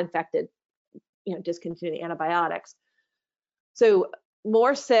not infected, discontinue the antibiotics. So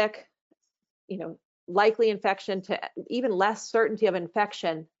more sick, likely infection to even less certainty of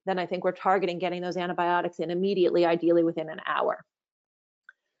infection, then I think we're targeting getting those antibiotics in immediately, ideally within an hour.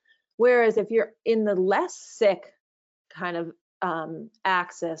 Whereas if you're in the less sick kind of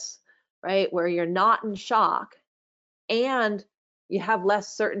axis, right, where you're not in shock and you have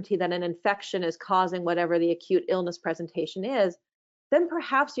less certainty that an infection is causing whatever the acute illness presentation is, then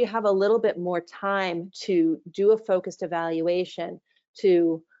perhaps you have a little bit more time to do a focused evaluation,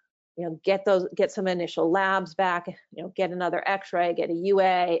 to get some initial labs back, get another X-ray, get a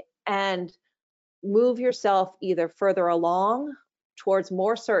UA, and move yourself either further along towards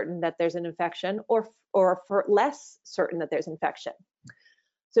more certain that there's an infection, or for less certain that there's infection.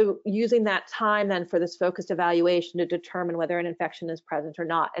 So using that time then for this focused evaluation to determine whether an infection is present or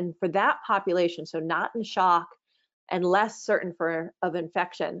not. And for that population, so not in shock and less certain of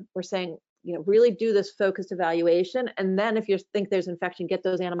infection, we're saying, really do this focused evaluation. And then if you think there's infection, get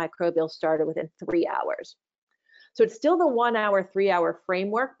those antimicrobials started within 3 hours. So it's still the 1 hour, 3 hour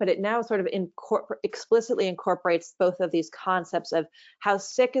framework, but it now sort of explicitly incorporates both of these concepts of how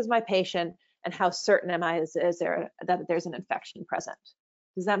sick is my patient and how certain am I that there's an infection present.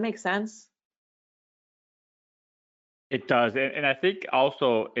 Does that make sense? It does. And I think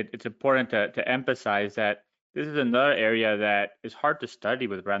also it's important to emphasize that this is another area that is hard to study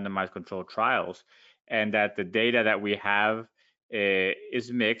with randomized controlled trials, and that the data that we have is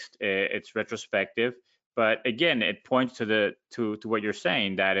mixed. It's retrospective, but again, it points to what you're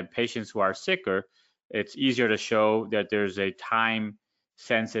saying, that in patients who are sicker, it's easier to show that there's a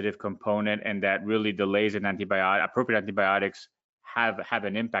time-sensitive component, and that really delays in appropriate antibiotics have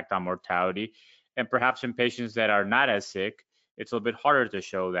an impact on mortality. And perhaps in patients that are not as sick, it's a little bit harder to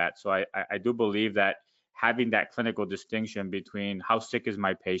show that. So I do believe that having that clinical distinction between how sick is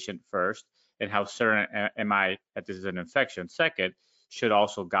my patient first and how certain am I that this is an infection second should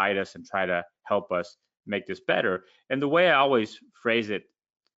also guide us and try to help us make this better. And the way I always phrase it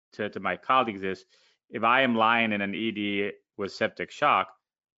to my colleagues is, if I am lying in an ED with septic shock,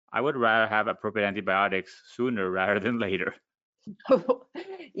 I would rather have appropriate antibiotics sooner rather than later.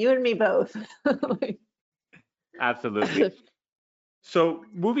 You and me both. Absolutely. So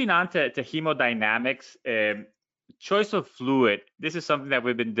moving on to hemodynamics, choice of fluid. This is something that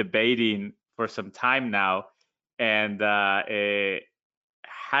we've been debating for some time now, and it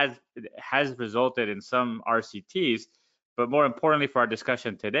has resulted in some RCTs. But more importantly for our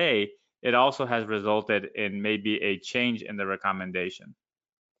discussion today, it also has resulted in maybe a change in the recommendation.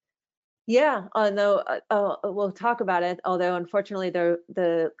 Yeah, no, we'll talk about it. Although unfortunately,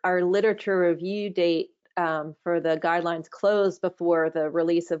 our literature review date for the guidelines closed before the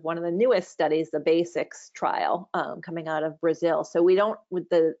release of one of the newest studies, the BASICS trial coming out of Brazil. So we don't, with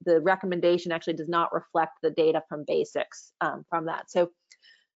the recommendation actually does not reflect the data from BASICS from that. So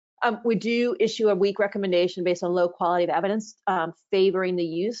we do issue a weak recommendation based on low quality of evidence, favoring the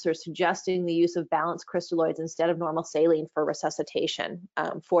use or suggesting the use of balanced crystalloids instead of normal saline for resuscitation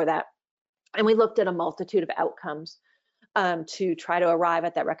for that. And we looked at a multitude of outcomes to try to arrive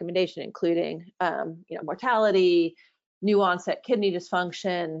at that recommendation, including mortality, new onset kidney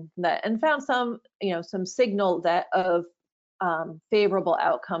dysfunction, and found some signal that of favorable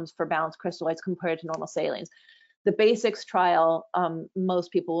outcomes for balanced crystalloids compared to normal salines. The BASICS trial,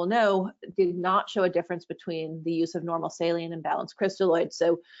 most people will know, did not show a difference between the use of normal saline and balanced crystalloids.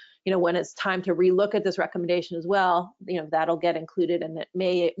 So, when it's time to relook at this recommendation as well, that'll get included, and it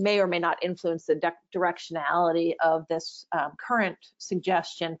may or may not influence the directionality of this current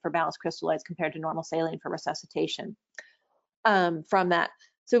suggestion for balanced crystalloids compared to normal saline for resuscitation from that.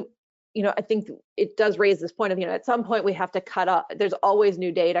 So, I think it does raise this point of, at some point we have to cut off, there's always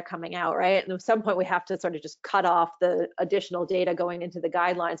new data coming out, right? And at some point we have to sort of just cut off the additional data going into the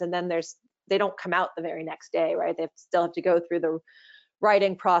guidelines, and then they don't come out the very next day, right? They still have to go through the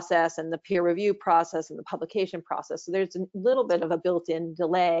writing process and the peer review process and the publication process. So there's a little bit of a built-in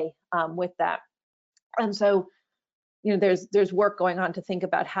delay with that. And so, there's work going on to think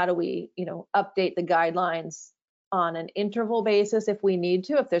about how do we, update the guidelines on an interval basis if we need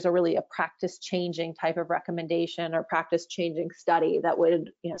to, if there's a practice changing type of recommendation or practice changing study that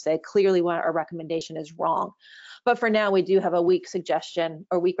would, say clearly what our recommendation is wrong. But for now, we do have a weak suggestion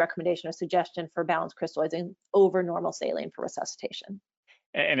or weak recommendation or suggestion for balanced crystalloids over normal saline for resuscitation.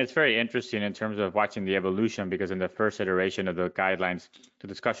 And it's very interesting in terms of watching the evolution, because in the first iteration of the guidelines, the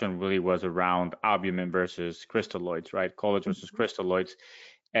discussion really was around albumin versus crystalloids, right? Colloids versus crystalloids.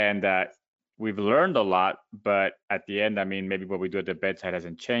 And we've learned a lot, but at the end, maybe what we do at the bedside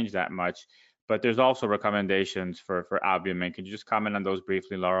hasn't changed that much. But there's also recommendations for albumin. Could you just comment on those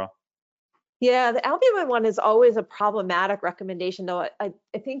briefly, Laura? Yeah, the albumin one is always a problematic recommendation, though I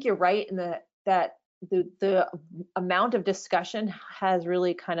think you're right in that the amount of discussion has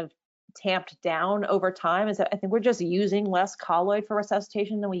really kind of tamped down over time. Is that I think we're just using less colloid for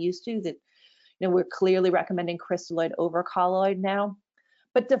resuscitation than we used to. That we're clearly recommending crystalloid over colloid now.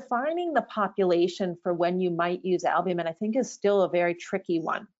 But defining the population for when you might use albumin, I think, is still a very tricky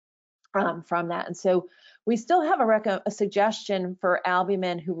one from that. And so we still have a suggestion for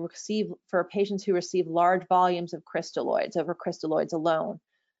albumin for patients who receive large volumes of crystalloids over crystalloids alone.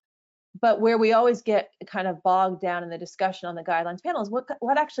 But where we always get kind of bogged down in the discussion on the guidelines panel is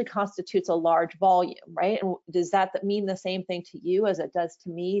what actually constitutes a large volume, right? And does that mean the same thing to you as it does to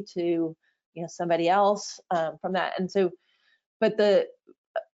me, to somebody else from that? And so, but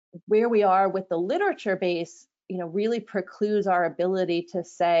where we are with the literature base, really precludes our ability to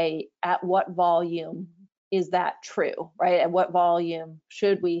say at what volume is that true, right? At what volume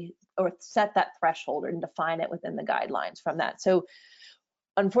should we or set that threshold and define it within the guidelines from that? So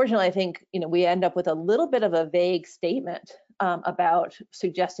unfortunately, I think we end up with a little bit of a vague statement about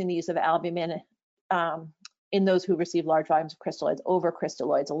suggesting the use of albumin in those who receive large volumes of crystalloids over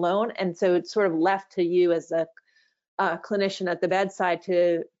crystalloids alone. And so it's sort of left to you as a clinician at the bedside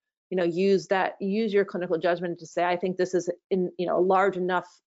to use your clinical judgment to say, I think this is in a large enough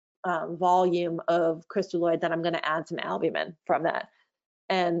volume of crystalloid that I'm going to add some albumin from that.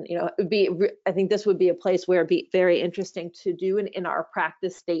 And I think this would be a place where it'd be very interesting to do in our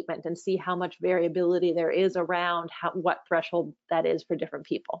practice statement and see how much variability there is around what threshold that is for different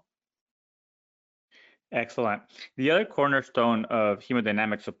people. Excellent. The other cornerstone of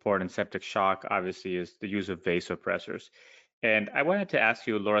hemodynamic support in septic shock, obviously, is the use of vasopressors. And I wanted to ask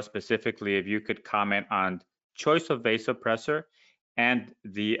you, Laura, specifically, if you could comment on choice of vasopressor and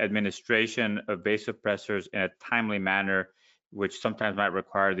the administration of vasopressors in a timely manner, which sometimes might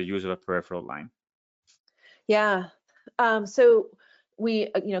require the use of a peripheral line. Yeah. So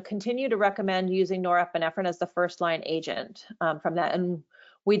we continue to recommend using norepinephrine as the first line agent from that. And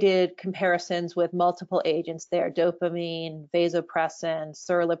we did comparisons with multiple agents there: dopamine, vasopressin,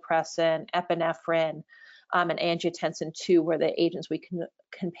 serlopressin, epinephrine, and angiotensin II were the agents we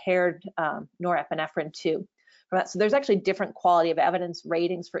compared norepinephrine to. So there's actually different quality of evidence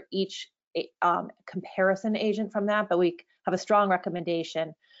ratings for each comparison agent from that, but we have a strong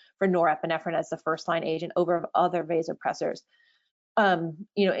recommendation for norepinephrine as the first-line agent over other vasopressors.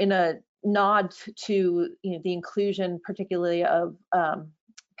 In a nod to the inclusion, particularly of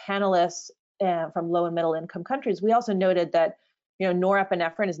panelists from low and middle income countries, we also noted that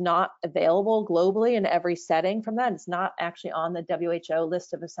norepinephrine is not available globally in every setting from that. It's not actually on the WHO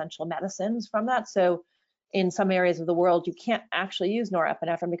list of essential medicines from that. So in some areas of the world, you can't actually use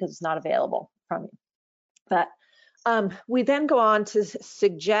norepinephrine because it's not available from that. We then go on to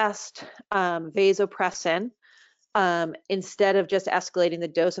suggest vasopressin instead of just escalating the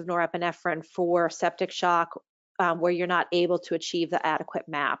dose of norepinephrine for septic shock where you're not able to achieve the adequate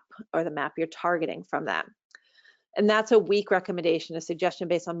MAP or the MAP you're targeting from that. And that's a weak recommendation, a suggestion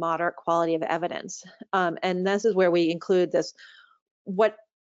based on moderate quality of evidence. And this is where we include this,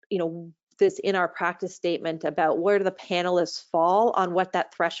 this in our practice statement about where do the panelists fall on what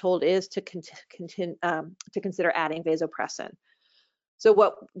that threshold is to consider adding vasopressin. So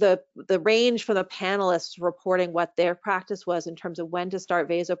what the range for the panelists reporting what their practice was in terms of when to start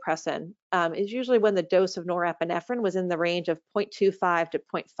vasopressin is usually when the dose of norepinephrine was in the range of 0.25 to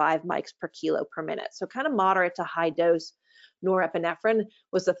 0.5 mics per kilo per minute. So kind of moderate to high dose norepinephrine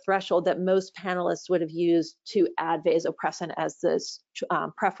was the threshold that most panelists would have used to add vasopressin as this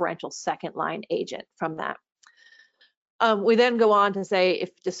preferential second line agent from that. We then go on to say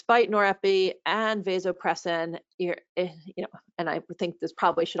if despite norepi and vasopressin, and I think this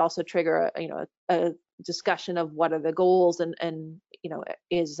probably should also trigger a discussion of what are the goals and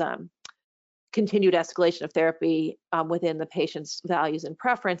is continued escalation of therapy within the patient's values and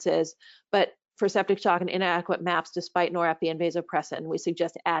preferences. But for septic shock and inadequate MAPs despite norepi and vasopressin, we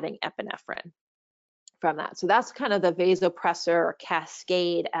suggest adding epinephrine from that. So that's kind of the vasopressor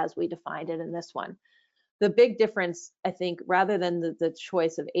cascade as we defined it in this one. The big difference, I think, rather than the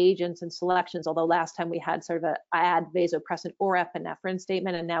choice of agents and selections, although last time we had sort of a add vasopressin or epinephrine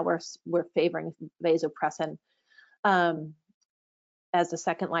statement, and now we're favoring vasopressin as the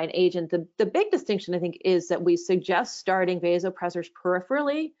second line agent. The big distinction, I think, is that we suggest starting vasopressors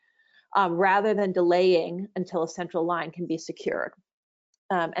peripherally rather than delaying until a central line can be secured.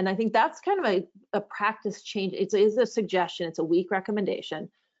 And I think that's kind of a practice change. It is a suggestion, it's a weak recommendation.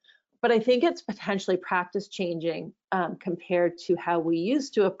 But I think it's potentially practice changing compared to how we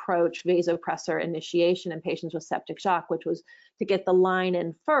used to approach vasopressor initiation in patients with septic shock, which was to get the line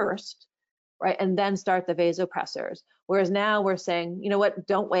in first, right, and then start the vasopressors. Whereas now we're saying, you know what,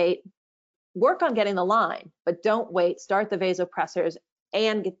 don't wait, work on getting the line, but don't wait, start the vasopressors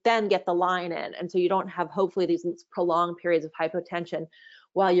and then get the line in. And so you don't have hopefully these prolonged periods of hypotension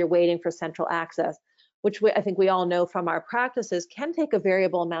while you're waiting for central access, which I think we all know from our practices can take a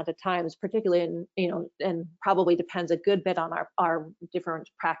variable amount of times, particularly in, and probably depends a good bit on our different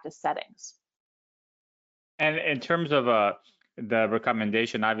practice settings. And in terms of the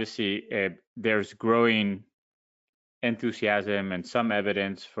recommendation, obviously there's growing enthusiasm and some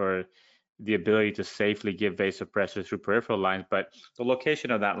evidence for the ability to safely give vasopressors through peripheral lines, but the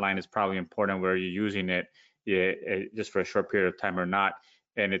location of that line is probably important, where you're using it just for a short period of time or not.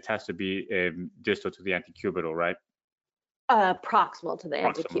 And it has to be distal to the antecubital, right? Proximal to the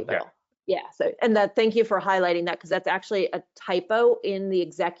antecubital. Yeah. So, and thank you for highlighting that, because that's actually a typo in the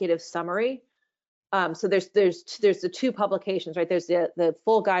executive summary. So there's the two publications, right? There's the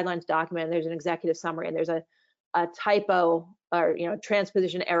full guidelines document, and there's an executive summary, and there's a typo or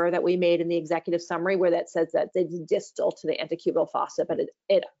transposition error that we made in the executive summary where that says that it's distal to the antecubital fossa, but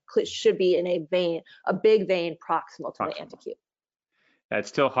it should be in a big vein proximal to the antecubital. It's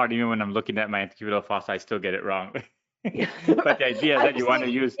still hard, even when I'm looking at my antecubital fossa, I still get it wrong. But the idea is that you want to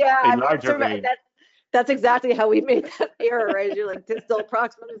use a larger vein. That's exactly how we made that error, right? You're like distal,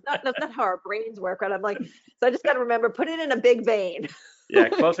 proximal. That's not how our brains work, right? I'm like, so I just got to remember, put it in a big vein. Yeah,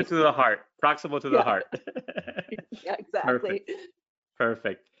 closer to the heart, proximal to the heart. Yeah, exactly.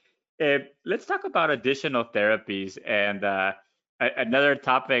 Perfect. Let's talk about additional therapies, and another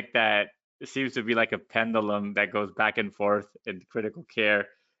topic that seems to be like a pendulum that goes back and forth in critical care,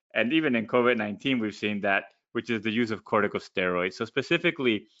 and even in COVID-19 we've seen that, which is the use of corticosteroids. So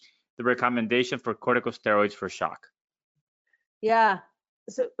specifically, the recommendation for corticosteroids for shock. Yeah.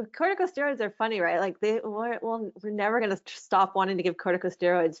 So corticosteroids are funny, right? Like we're never going to stop wanting to give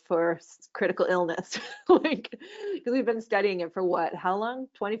corticosteroids for critical illness, like, because we've been studying it for what? How long?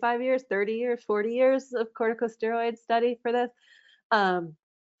 25 years, 30 years, 40 years of corticosteroid study for this.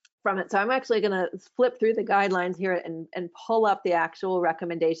 From it. So I'm actually going to flip through the guidelines here and pull up the actual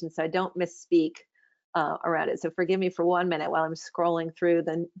recommendations so I don't misspeak around it. So forgive me for 1 minute while I'm scrolling through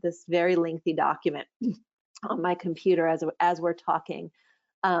this very lengthy document. on my computer as we're talking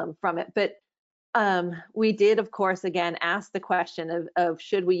from it. But we did, of course, again, ask the question of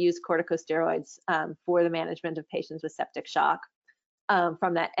should we use corticosteroids for the management of patients with septic shock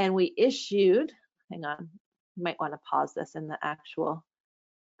from that. And we issued, hang on, you might want to pause this in the actual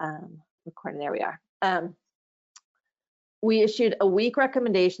recording. There we are. We issued a weak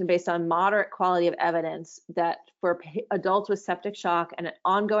recommendation based on moderate quality of evidence that for adults with septic shock and an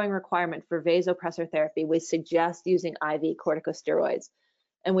ongoing requirement for vasopressor therapy, we suggest using IV corticosteroids.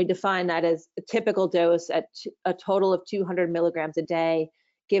 And we define that as a typical dose at a total of 200 milligrams a day,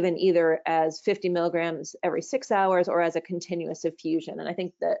 given either as 50 milligrams every 6 hours or as a continuous infusion. And I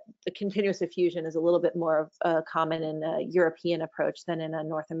think that the continuous infusion is a little bit more common in a European approach than in a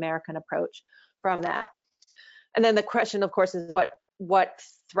North American approach from that. And then the question, of course, is what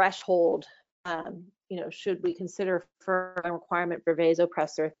threshold, should we consider for a requirement for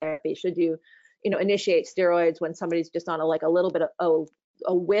vasopressor therapy? Should you, initiate steroids when somebody's just on a little bit of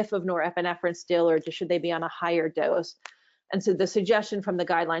a whiff of norepinephrine still, or should they be on a higher dose? And so the suggestion from the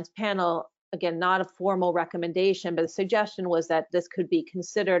guidelines panel, again, not a formal recommendation, but the suggestion was that this could be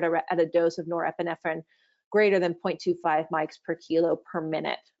considered at a dose of norepinephrine greater than 0.25 mics per kilo per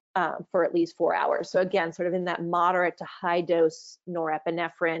minute. For at least 4 hours. So again, sort of in that moderate to high dose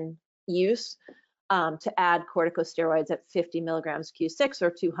norepinephrine use to add corticosteroids at 50 milligrams Q6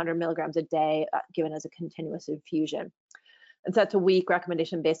 or 200 milligrams a day given as a continuous infusion. And so that's a weak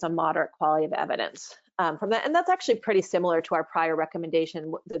recommendation based on moderate quality of evidence from that. And that's actually pretty similar to our prior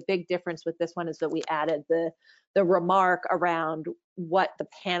recommendation. The big difference with this one is that we added the remark around what the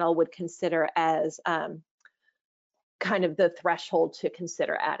panel would consider as kind of the threshold to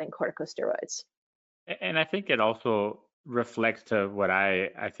consider adding corticosteroids. And I think it also reflects to what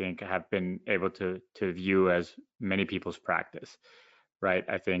I think have been able to view as many people's practice, right?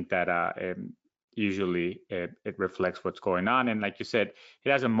 I think that usually it reflects what's going on. And like you said,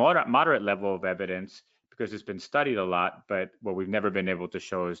 it has a moderate level of evidence because it's been studied a lot, but what we've never been able to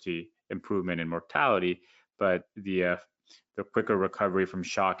show is the improvement in mortality, but the quicker recovery from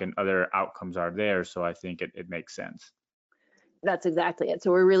shock and other outcomes are there. So I think it makes sense. That's exactly it. So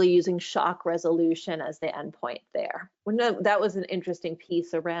we're really using shock resolution as the endpoint there. That was an interesting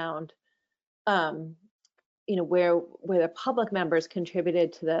piece around, where the public members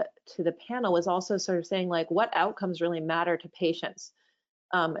contributed to the panel was also sort of saying what outcomes really matter to patients.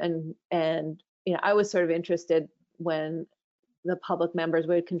 And I was sort of interested when the public members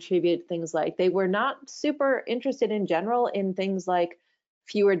would contribute things like they were not super interested in general in things like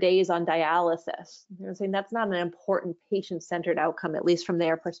fewer days on dialysis. They're saying that's not an important patient-centered outcome, at least from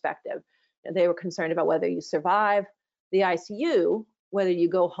their perspective. They were concerned about whether you survive the ICU, whether you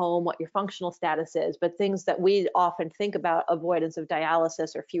go home, what your functional status is, but things that we often think about, avoidance of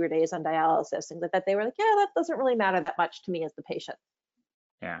dialysis or fewer days on dialysis, things like that, they were like, yeah, that doesn't really matter that much to me as the patient.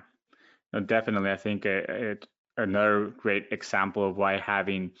 Yeah, no, definitely. I think it's another great example of why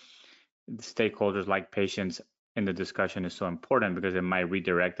having stakeholders like patients in the discussion is so important, because it might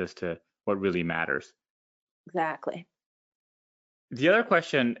redirect us to what really matters. Exactly. The other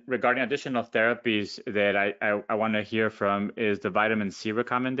question regarding additional therapies that I want to hear from is the vitamin C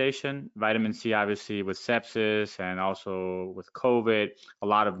recommendation. Vitamin C, obviously, with sepsis and also with COVID, a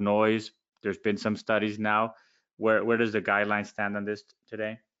lot of noise. There's been some studies now. Where does the guideline stand on this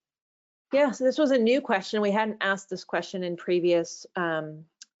today? Yeah, so this was a new question. We hadn't asked this question in previous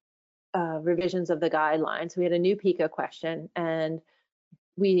revisions of the guidelines. We had a new PICO question, and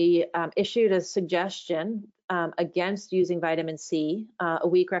we issued a suggestion against using vitamin C, a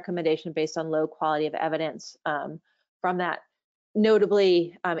weak recommendation based on low quality of evidence from that.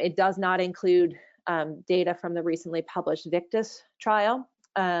 Notably, it does not include data from the recently published Victus trial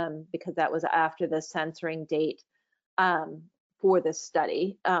because that was after the censoring date for this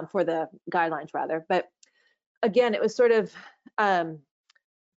study, for the guidelines rather. But again, it was sort of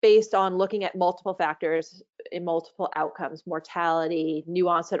based on looking at multiple factors in multiple outcomes, mortality, new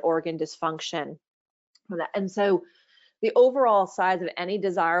onset organ dysfunction. And so the overall size of any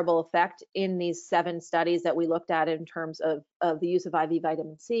desirable effect in these 7 studies that we looked at in terms of the use of IV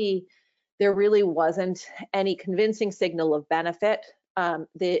vitamin C, there really wasn't any convincing signal of benefit.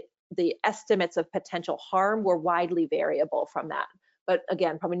 The estimates of potential harm were widely variable from that. But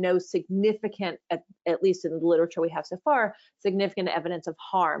again, probably no significant, at least in the literature we have so far, significant evidence of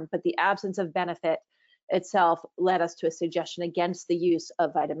harm. But the absence of benefit itself led us to a suggestion against the use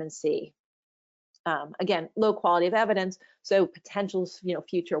of vitamin C. Again, low quality of evidence, so potential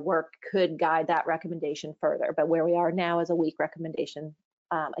future work could guide that recommendation further. But where we are now is a weak recommendation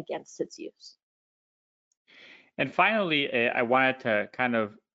against its use. And finally, I wanted to kind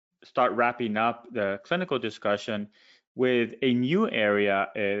of start wrapping up the clinical discussion with a new area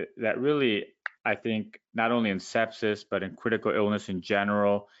that really, I think, not only in sepsis, but in critical illness in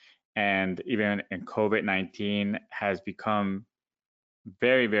general, and even in COVID-19 has become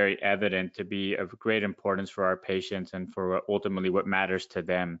very, very evident to be of great importance for our patients and for ultimately what matters to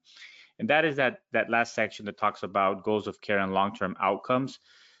them. And that is that last section that talks about goals of care and long-term outcomes.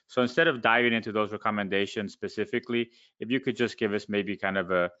 So instead of diving into those recommendations specifically, if you could just give us maybe kind of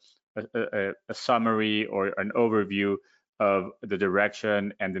a summary or an overview of the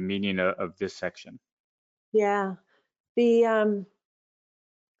direction and the meaning of this section. Yeah, the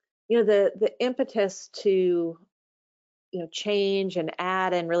the impetus to change and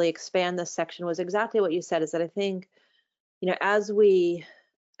add and really expand this section was exactly what you said. Is that I think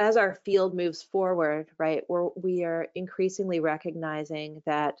as our field moves forward, right, we are increasingly recognizing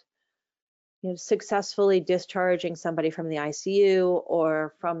that successfully discharging somebody from the ICU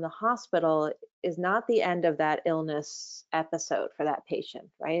or from the hospital is not the end of that illness episode for that patient,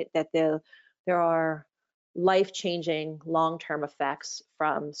 right? That there are life-changing long-term effects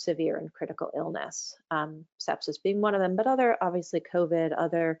from severe and critical illness, sepsis being one of them, but other, obviously COVID,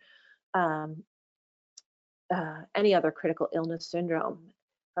 other any other critical illness syndrome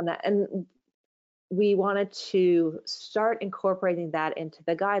from that. And we wanted to start incorporating that into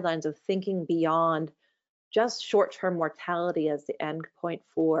the guidelines of thinking beyond just short-term mortality as the end point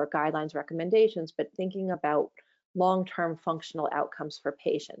for guidelines recommendations, but thinking about long-term functional outcomes for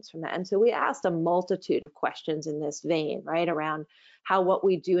patients from that. And so we asked a multitude of questions in this vein, right, around how what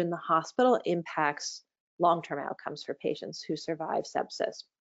we do in the hospital impacts long-term outcomes for patients who survive sepsis.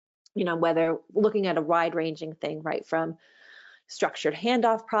 Whether looking at a wide-ranging thing, right, from structured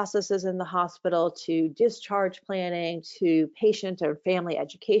handoff processes in the hospital to discharge planning to patient or family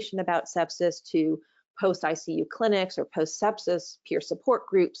education about sepsis to post-ICU clinics or post-sepsis peer support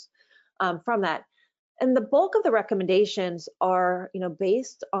groups from that. And the bulk of the recommendations are,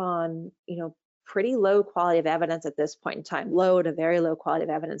 based on, pretty low quality of evidence at this point in time, low to very low quality of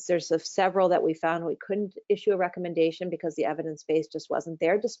evidence. There's several that we found we couldn't issue a recommendation because the evidence base just wasn't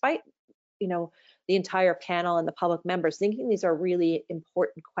there, despite, the entire panel and the public members thinking these are really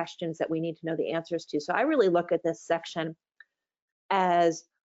important questions that we need to know the answers to. So I really look at this section as,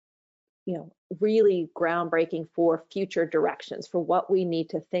 really groundbreaking for future directions for what we need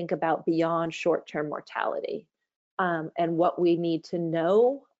to think about beyond short-term mortality, and what we need to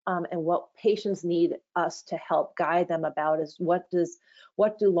know, and what patients need us to help guide them about is what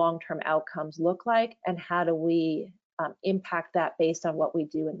do long-term outcomes look like, and how do we impact that based on what we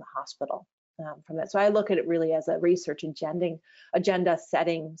do in the hospital. From that. So I look at it really as a research agenda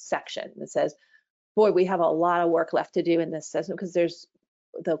setting section that says, boy, we have a lot of work left to do in this system, because there's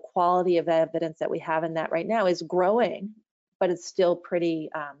the quality of evidence that we have in that right now is growing, but it's still pretty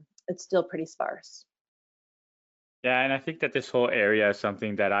sparse. Yeah, and I think that this whole area is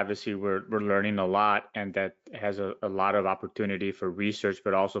something that obviously we're learning a lot, and that has a lot of opportunity for research,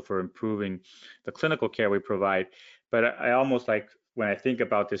 but also for improving the clinical care we provide. But I almost like, when I think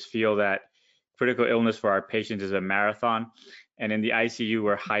about this, feel that critical illness for our patients is a marathon, and in the ICU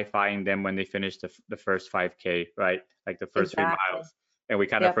we're high-fiving them when they finish the first 5K, right? Like the first 3 miles, and we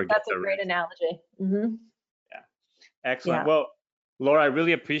kind of forget. That's a great analogy. Mm-hmm. Yeah, excellent. Yeah. Well, Laura, I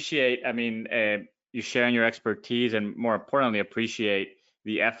really appreciate, you sharing your expertise, and more importantly, appreciate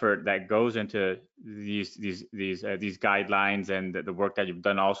the effort that goes into these guidelines, and the work that you've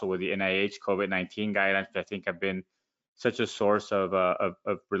done also with the NIH COVID-19 guidelines, which I think have been such a source of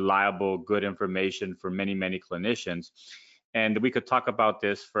reliable, good information for many, many clinicians. And we could talk about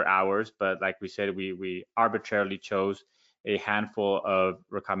this for hours, but like we said, we arbitrarily chose a handful of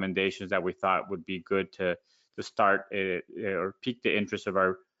recommendations that we thought would be good to start or pique the interest of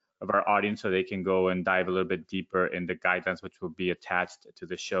our audience, so they can go and dive a little bit deeper in the guidelines, which will be attached to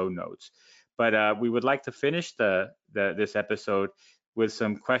the show notes. But we would like to finish this episode with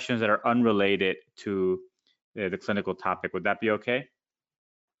some questions that are unrelated to the clinical topic. Would that be okay?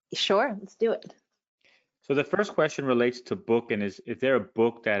 Sure, let's do it. So the first question relates to book, and is there a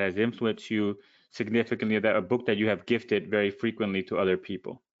book that has influenced you significantly, that a book that you have gifted very frequently to other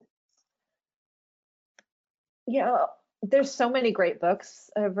people? There's so many great books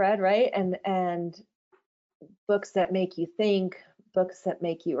I've read, right? And books that make you think, books that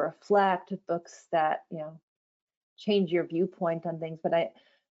make you reflect, books that, change your viewpoint on things. But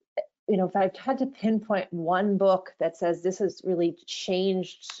if I've had to pinpoint one book that says this has really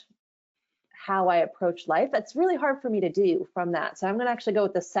changed how I approach life, that's really hard for me to do from that. So I'm going to actually go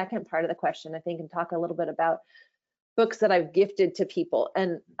with the second part of the question, I think, and talk a little bit about books that I've gifted to people.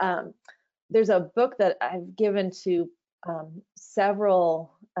 And there's a book that I've given to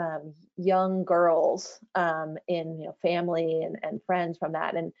several young girls in family and friends from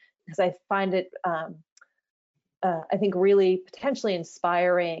that, and because I find it I think really potentially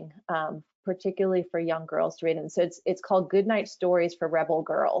inspiring, particularly for young girls to read. And so it's called Goodnight Stories for Rebel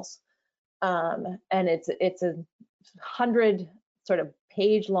Girls, and it's 100 sort of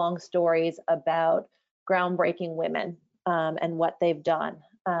page-long stories about groundbreaking women and what they've done.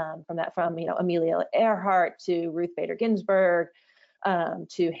 From Amelia Earhart to Ruth Bader Ginsburg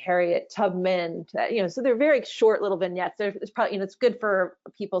to Harriet Tubman. So they're very short little vignettes. It's probably it's good for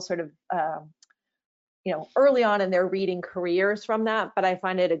people sort of early on in their reading careers from that. But I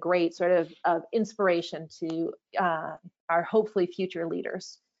find it a great sort of inspiration to our hopefully future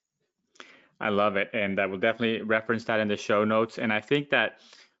leaders. I love it, and I will definitely reference that in the show notes. And I think that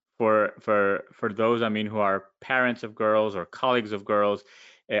for those, who are parents of girls or colleagues of girls,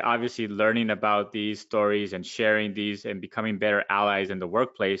 obviously learning about these stories and sharing these and becoming better allies in the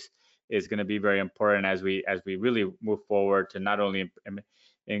workplace is going to be very important as we really move forward to not only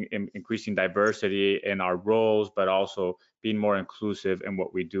increasing diversity in our roles, but also being more inclusive in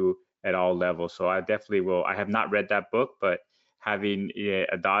what we do at all levels. So I definitely will. I have not read that book, but having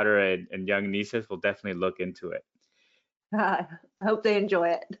a daughter and young nieces, will definitely look into it. I hope they enjoy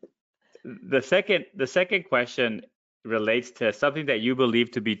it. The second question relates to something that you believe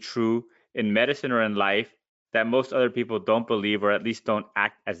to be true in medicine or in life that most other people don't believe, or at least don't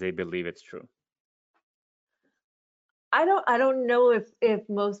act as they believe it's true. I don't know if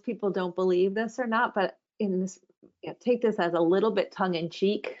most people don't believe this or not, but in this, take this as a little bit tongue in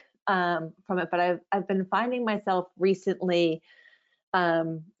cheek from it. But I've been finding myself recently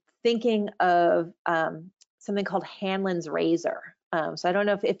thinking of something called Hanlon's razor. So I don't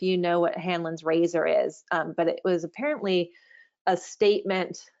know if you know what Hanlon's razor is, but it was apparently a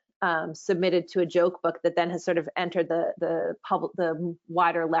statement submitted to a joke book that then has sort of entered the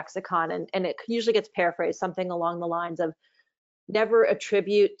wider lexicon, and it usually gets paraphrased something along the lines of, never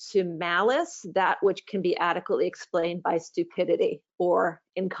attribute to malice that which can be adequately explained by stupidity or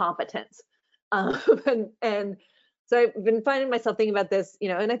incompetence. And so I've been finding myself thinking about this,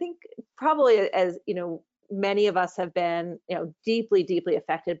 and I think probably as many of us have been deeply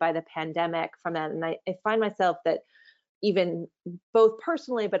affected by the pandemic from that, and I find myself that even both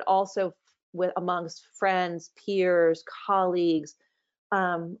personally, but also amongst friends, peers, colleagues,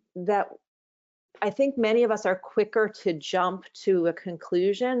 that I think many of us are quicker to jump to a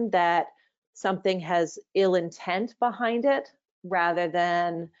conclusion that something has ill intent behind it, rather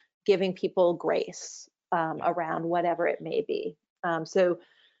than giving people grace around whatever it may be. So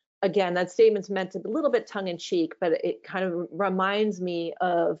again, that statement's meant to be a little bit tongue in cheek, but it kind of reminds me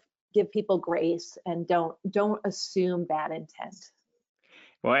of give people grace and don't assume bad intent.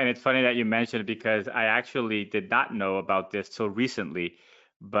 Well, and it's funny that you mentioned it, because I actually did not know about this till recently,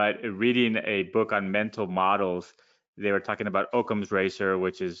 but reading a book on mental models, they were talking about Occam's razor,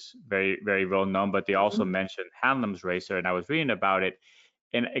 which is very, very well known, but they also mentioned Hanlon's razor, and I was reading about it,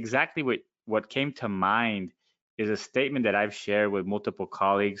 and exactly what came to mind is a statement that I've shared with multiple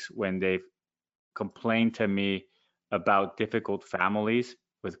colleagues when they've complained to me about difficult families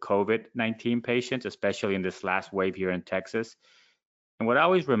with COVID-19 patients, especially in this last wave here in Texas. And what I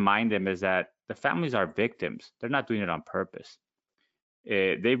always remind them is that the families are victims. They're not doing it on purpose.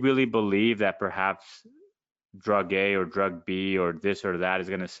 They really believe that perhaps drug A or drug B or this or that is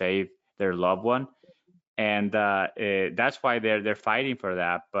going to save their loved one. And that's why they're fighting for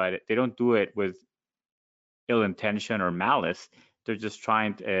that, but they don't do it with ill intention or malice. They're just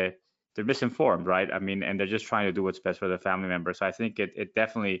trying to, they're misinformed, right? And they're just trying to do what's best for their family members. So I think it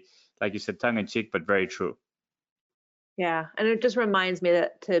definitely, like you said, tongue in cheek, but very true. Yeah, and it just reminds me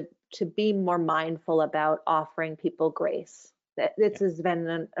that to be more mindful about offering people grace. That this has been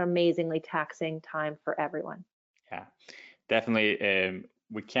an amazingly taxing time for everyone. Yeah, definitely.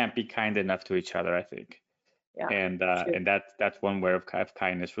 We can't be kind enough to each other, I think. Yeah, and that's one way of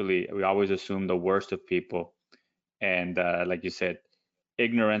kindness. Really, we always assume the worst of people, and like you said,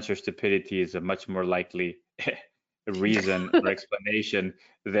 ignorance or stupidity is a much more likely reason or explanation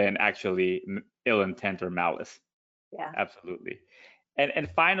than actually ill intent or malice. Yeah. Absolutely. And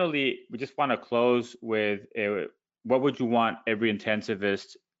finally, we just want to close with what would you want every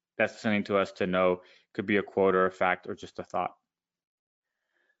intensivist that's listening to us to know? Could be a quote or a fact or just a thought.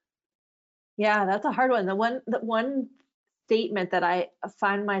 Yeah, that's a hard one. The one statement that I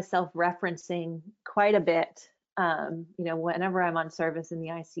find myself referencing quite a bit, whenever I'm on service in the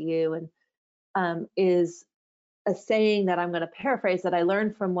ICU, and is a saying that I'm going to paraphrase that I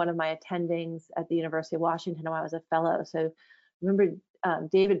learned from one of my attendings at the University of Washington when I was a fellow. So remember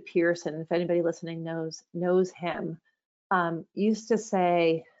David Pearson, if anybody listening knows him, used to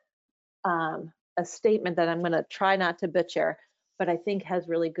say a statement that I'm going to try not to butcher, but I think has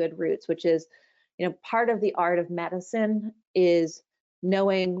really good roots, which is, part of the art of medicine is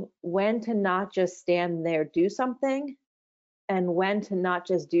knowing when to not just stand there, do something, and when to not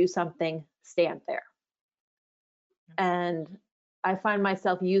just do something, stand there. And I find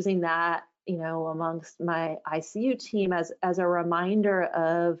myself using that, amongst my ICU team as a reminder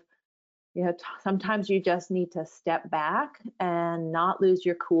of, sometimes you just need to step back and not lose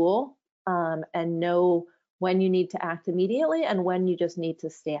your cool, and know when you need to act immediately and when you just need to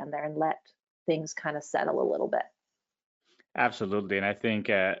stand there and let things kind of settle a little bit. Absolutely. And I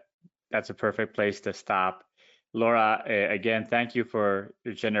think that's a perfect place to stop. Laura, again, thank you for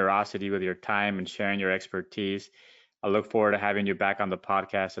your generosity with your time and sharing your expertise. I look forward to having you back on the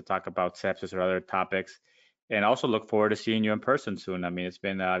podcast to talk about sepsis or other topics, and also look forward to seeing you in person soon. I mean, it's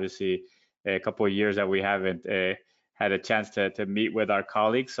been obviously a couple of years that we haven't had a chance to meet with our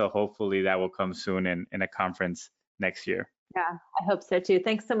colleagues. So hopefully that will come soon in a conference next year. Yeah, I hope so too.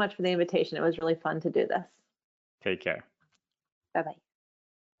 Thanks so much for the invitation. It was really fun to do this. Take care. Bye-bye.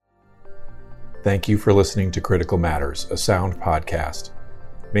 Thank you for listening to Critical Matters, a Sound podcast.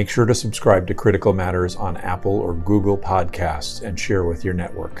 Make sure to subscribe to Critical Matters on Apple or Google Podcasts and share with your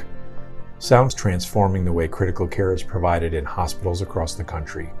network. Sound's transforming the way critical care is provided in hospitals across the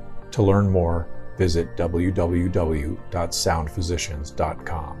country. To learn more, visit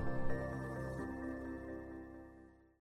www.soundphysicians.com.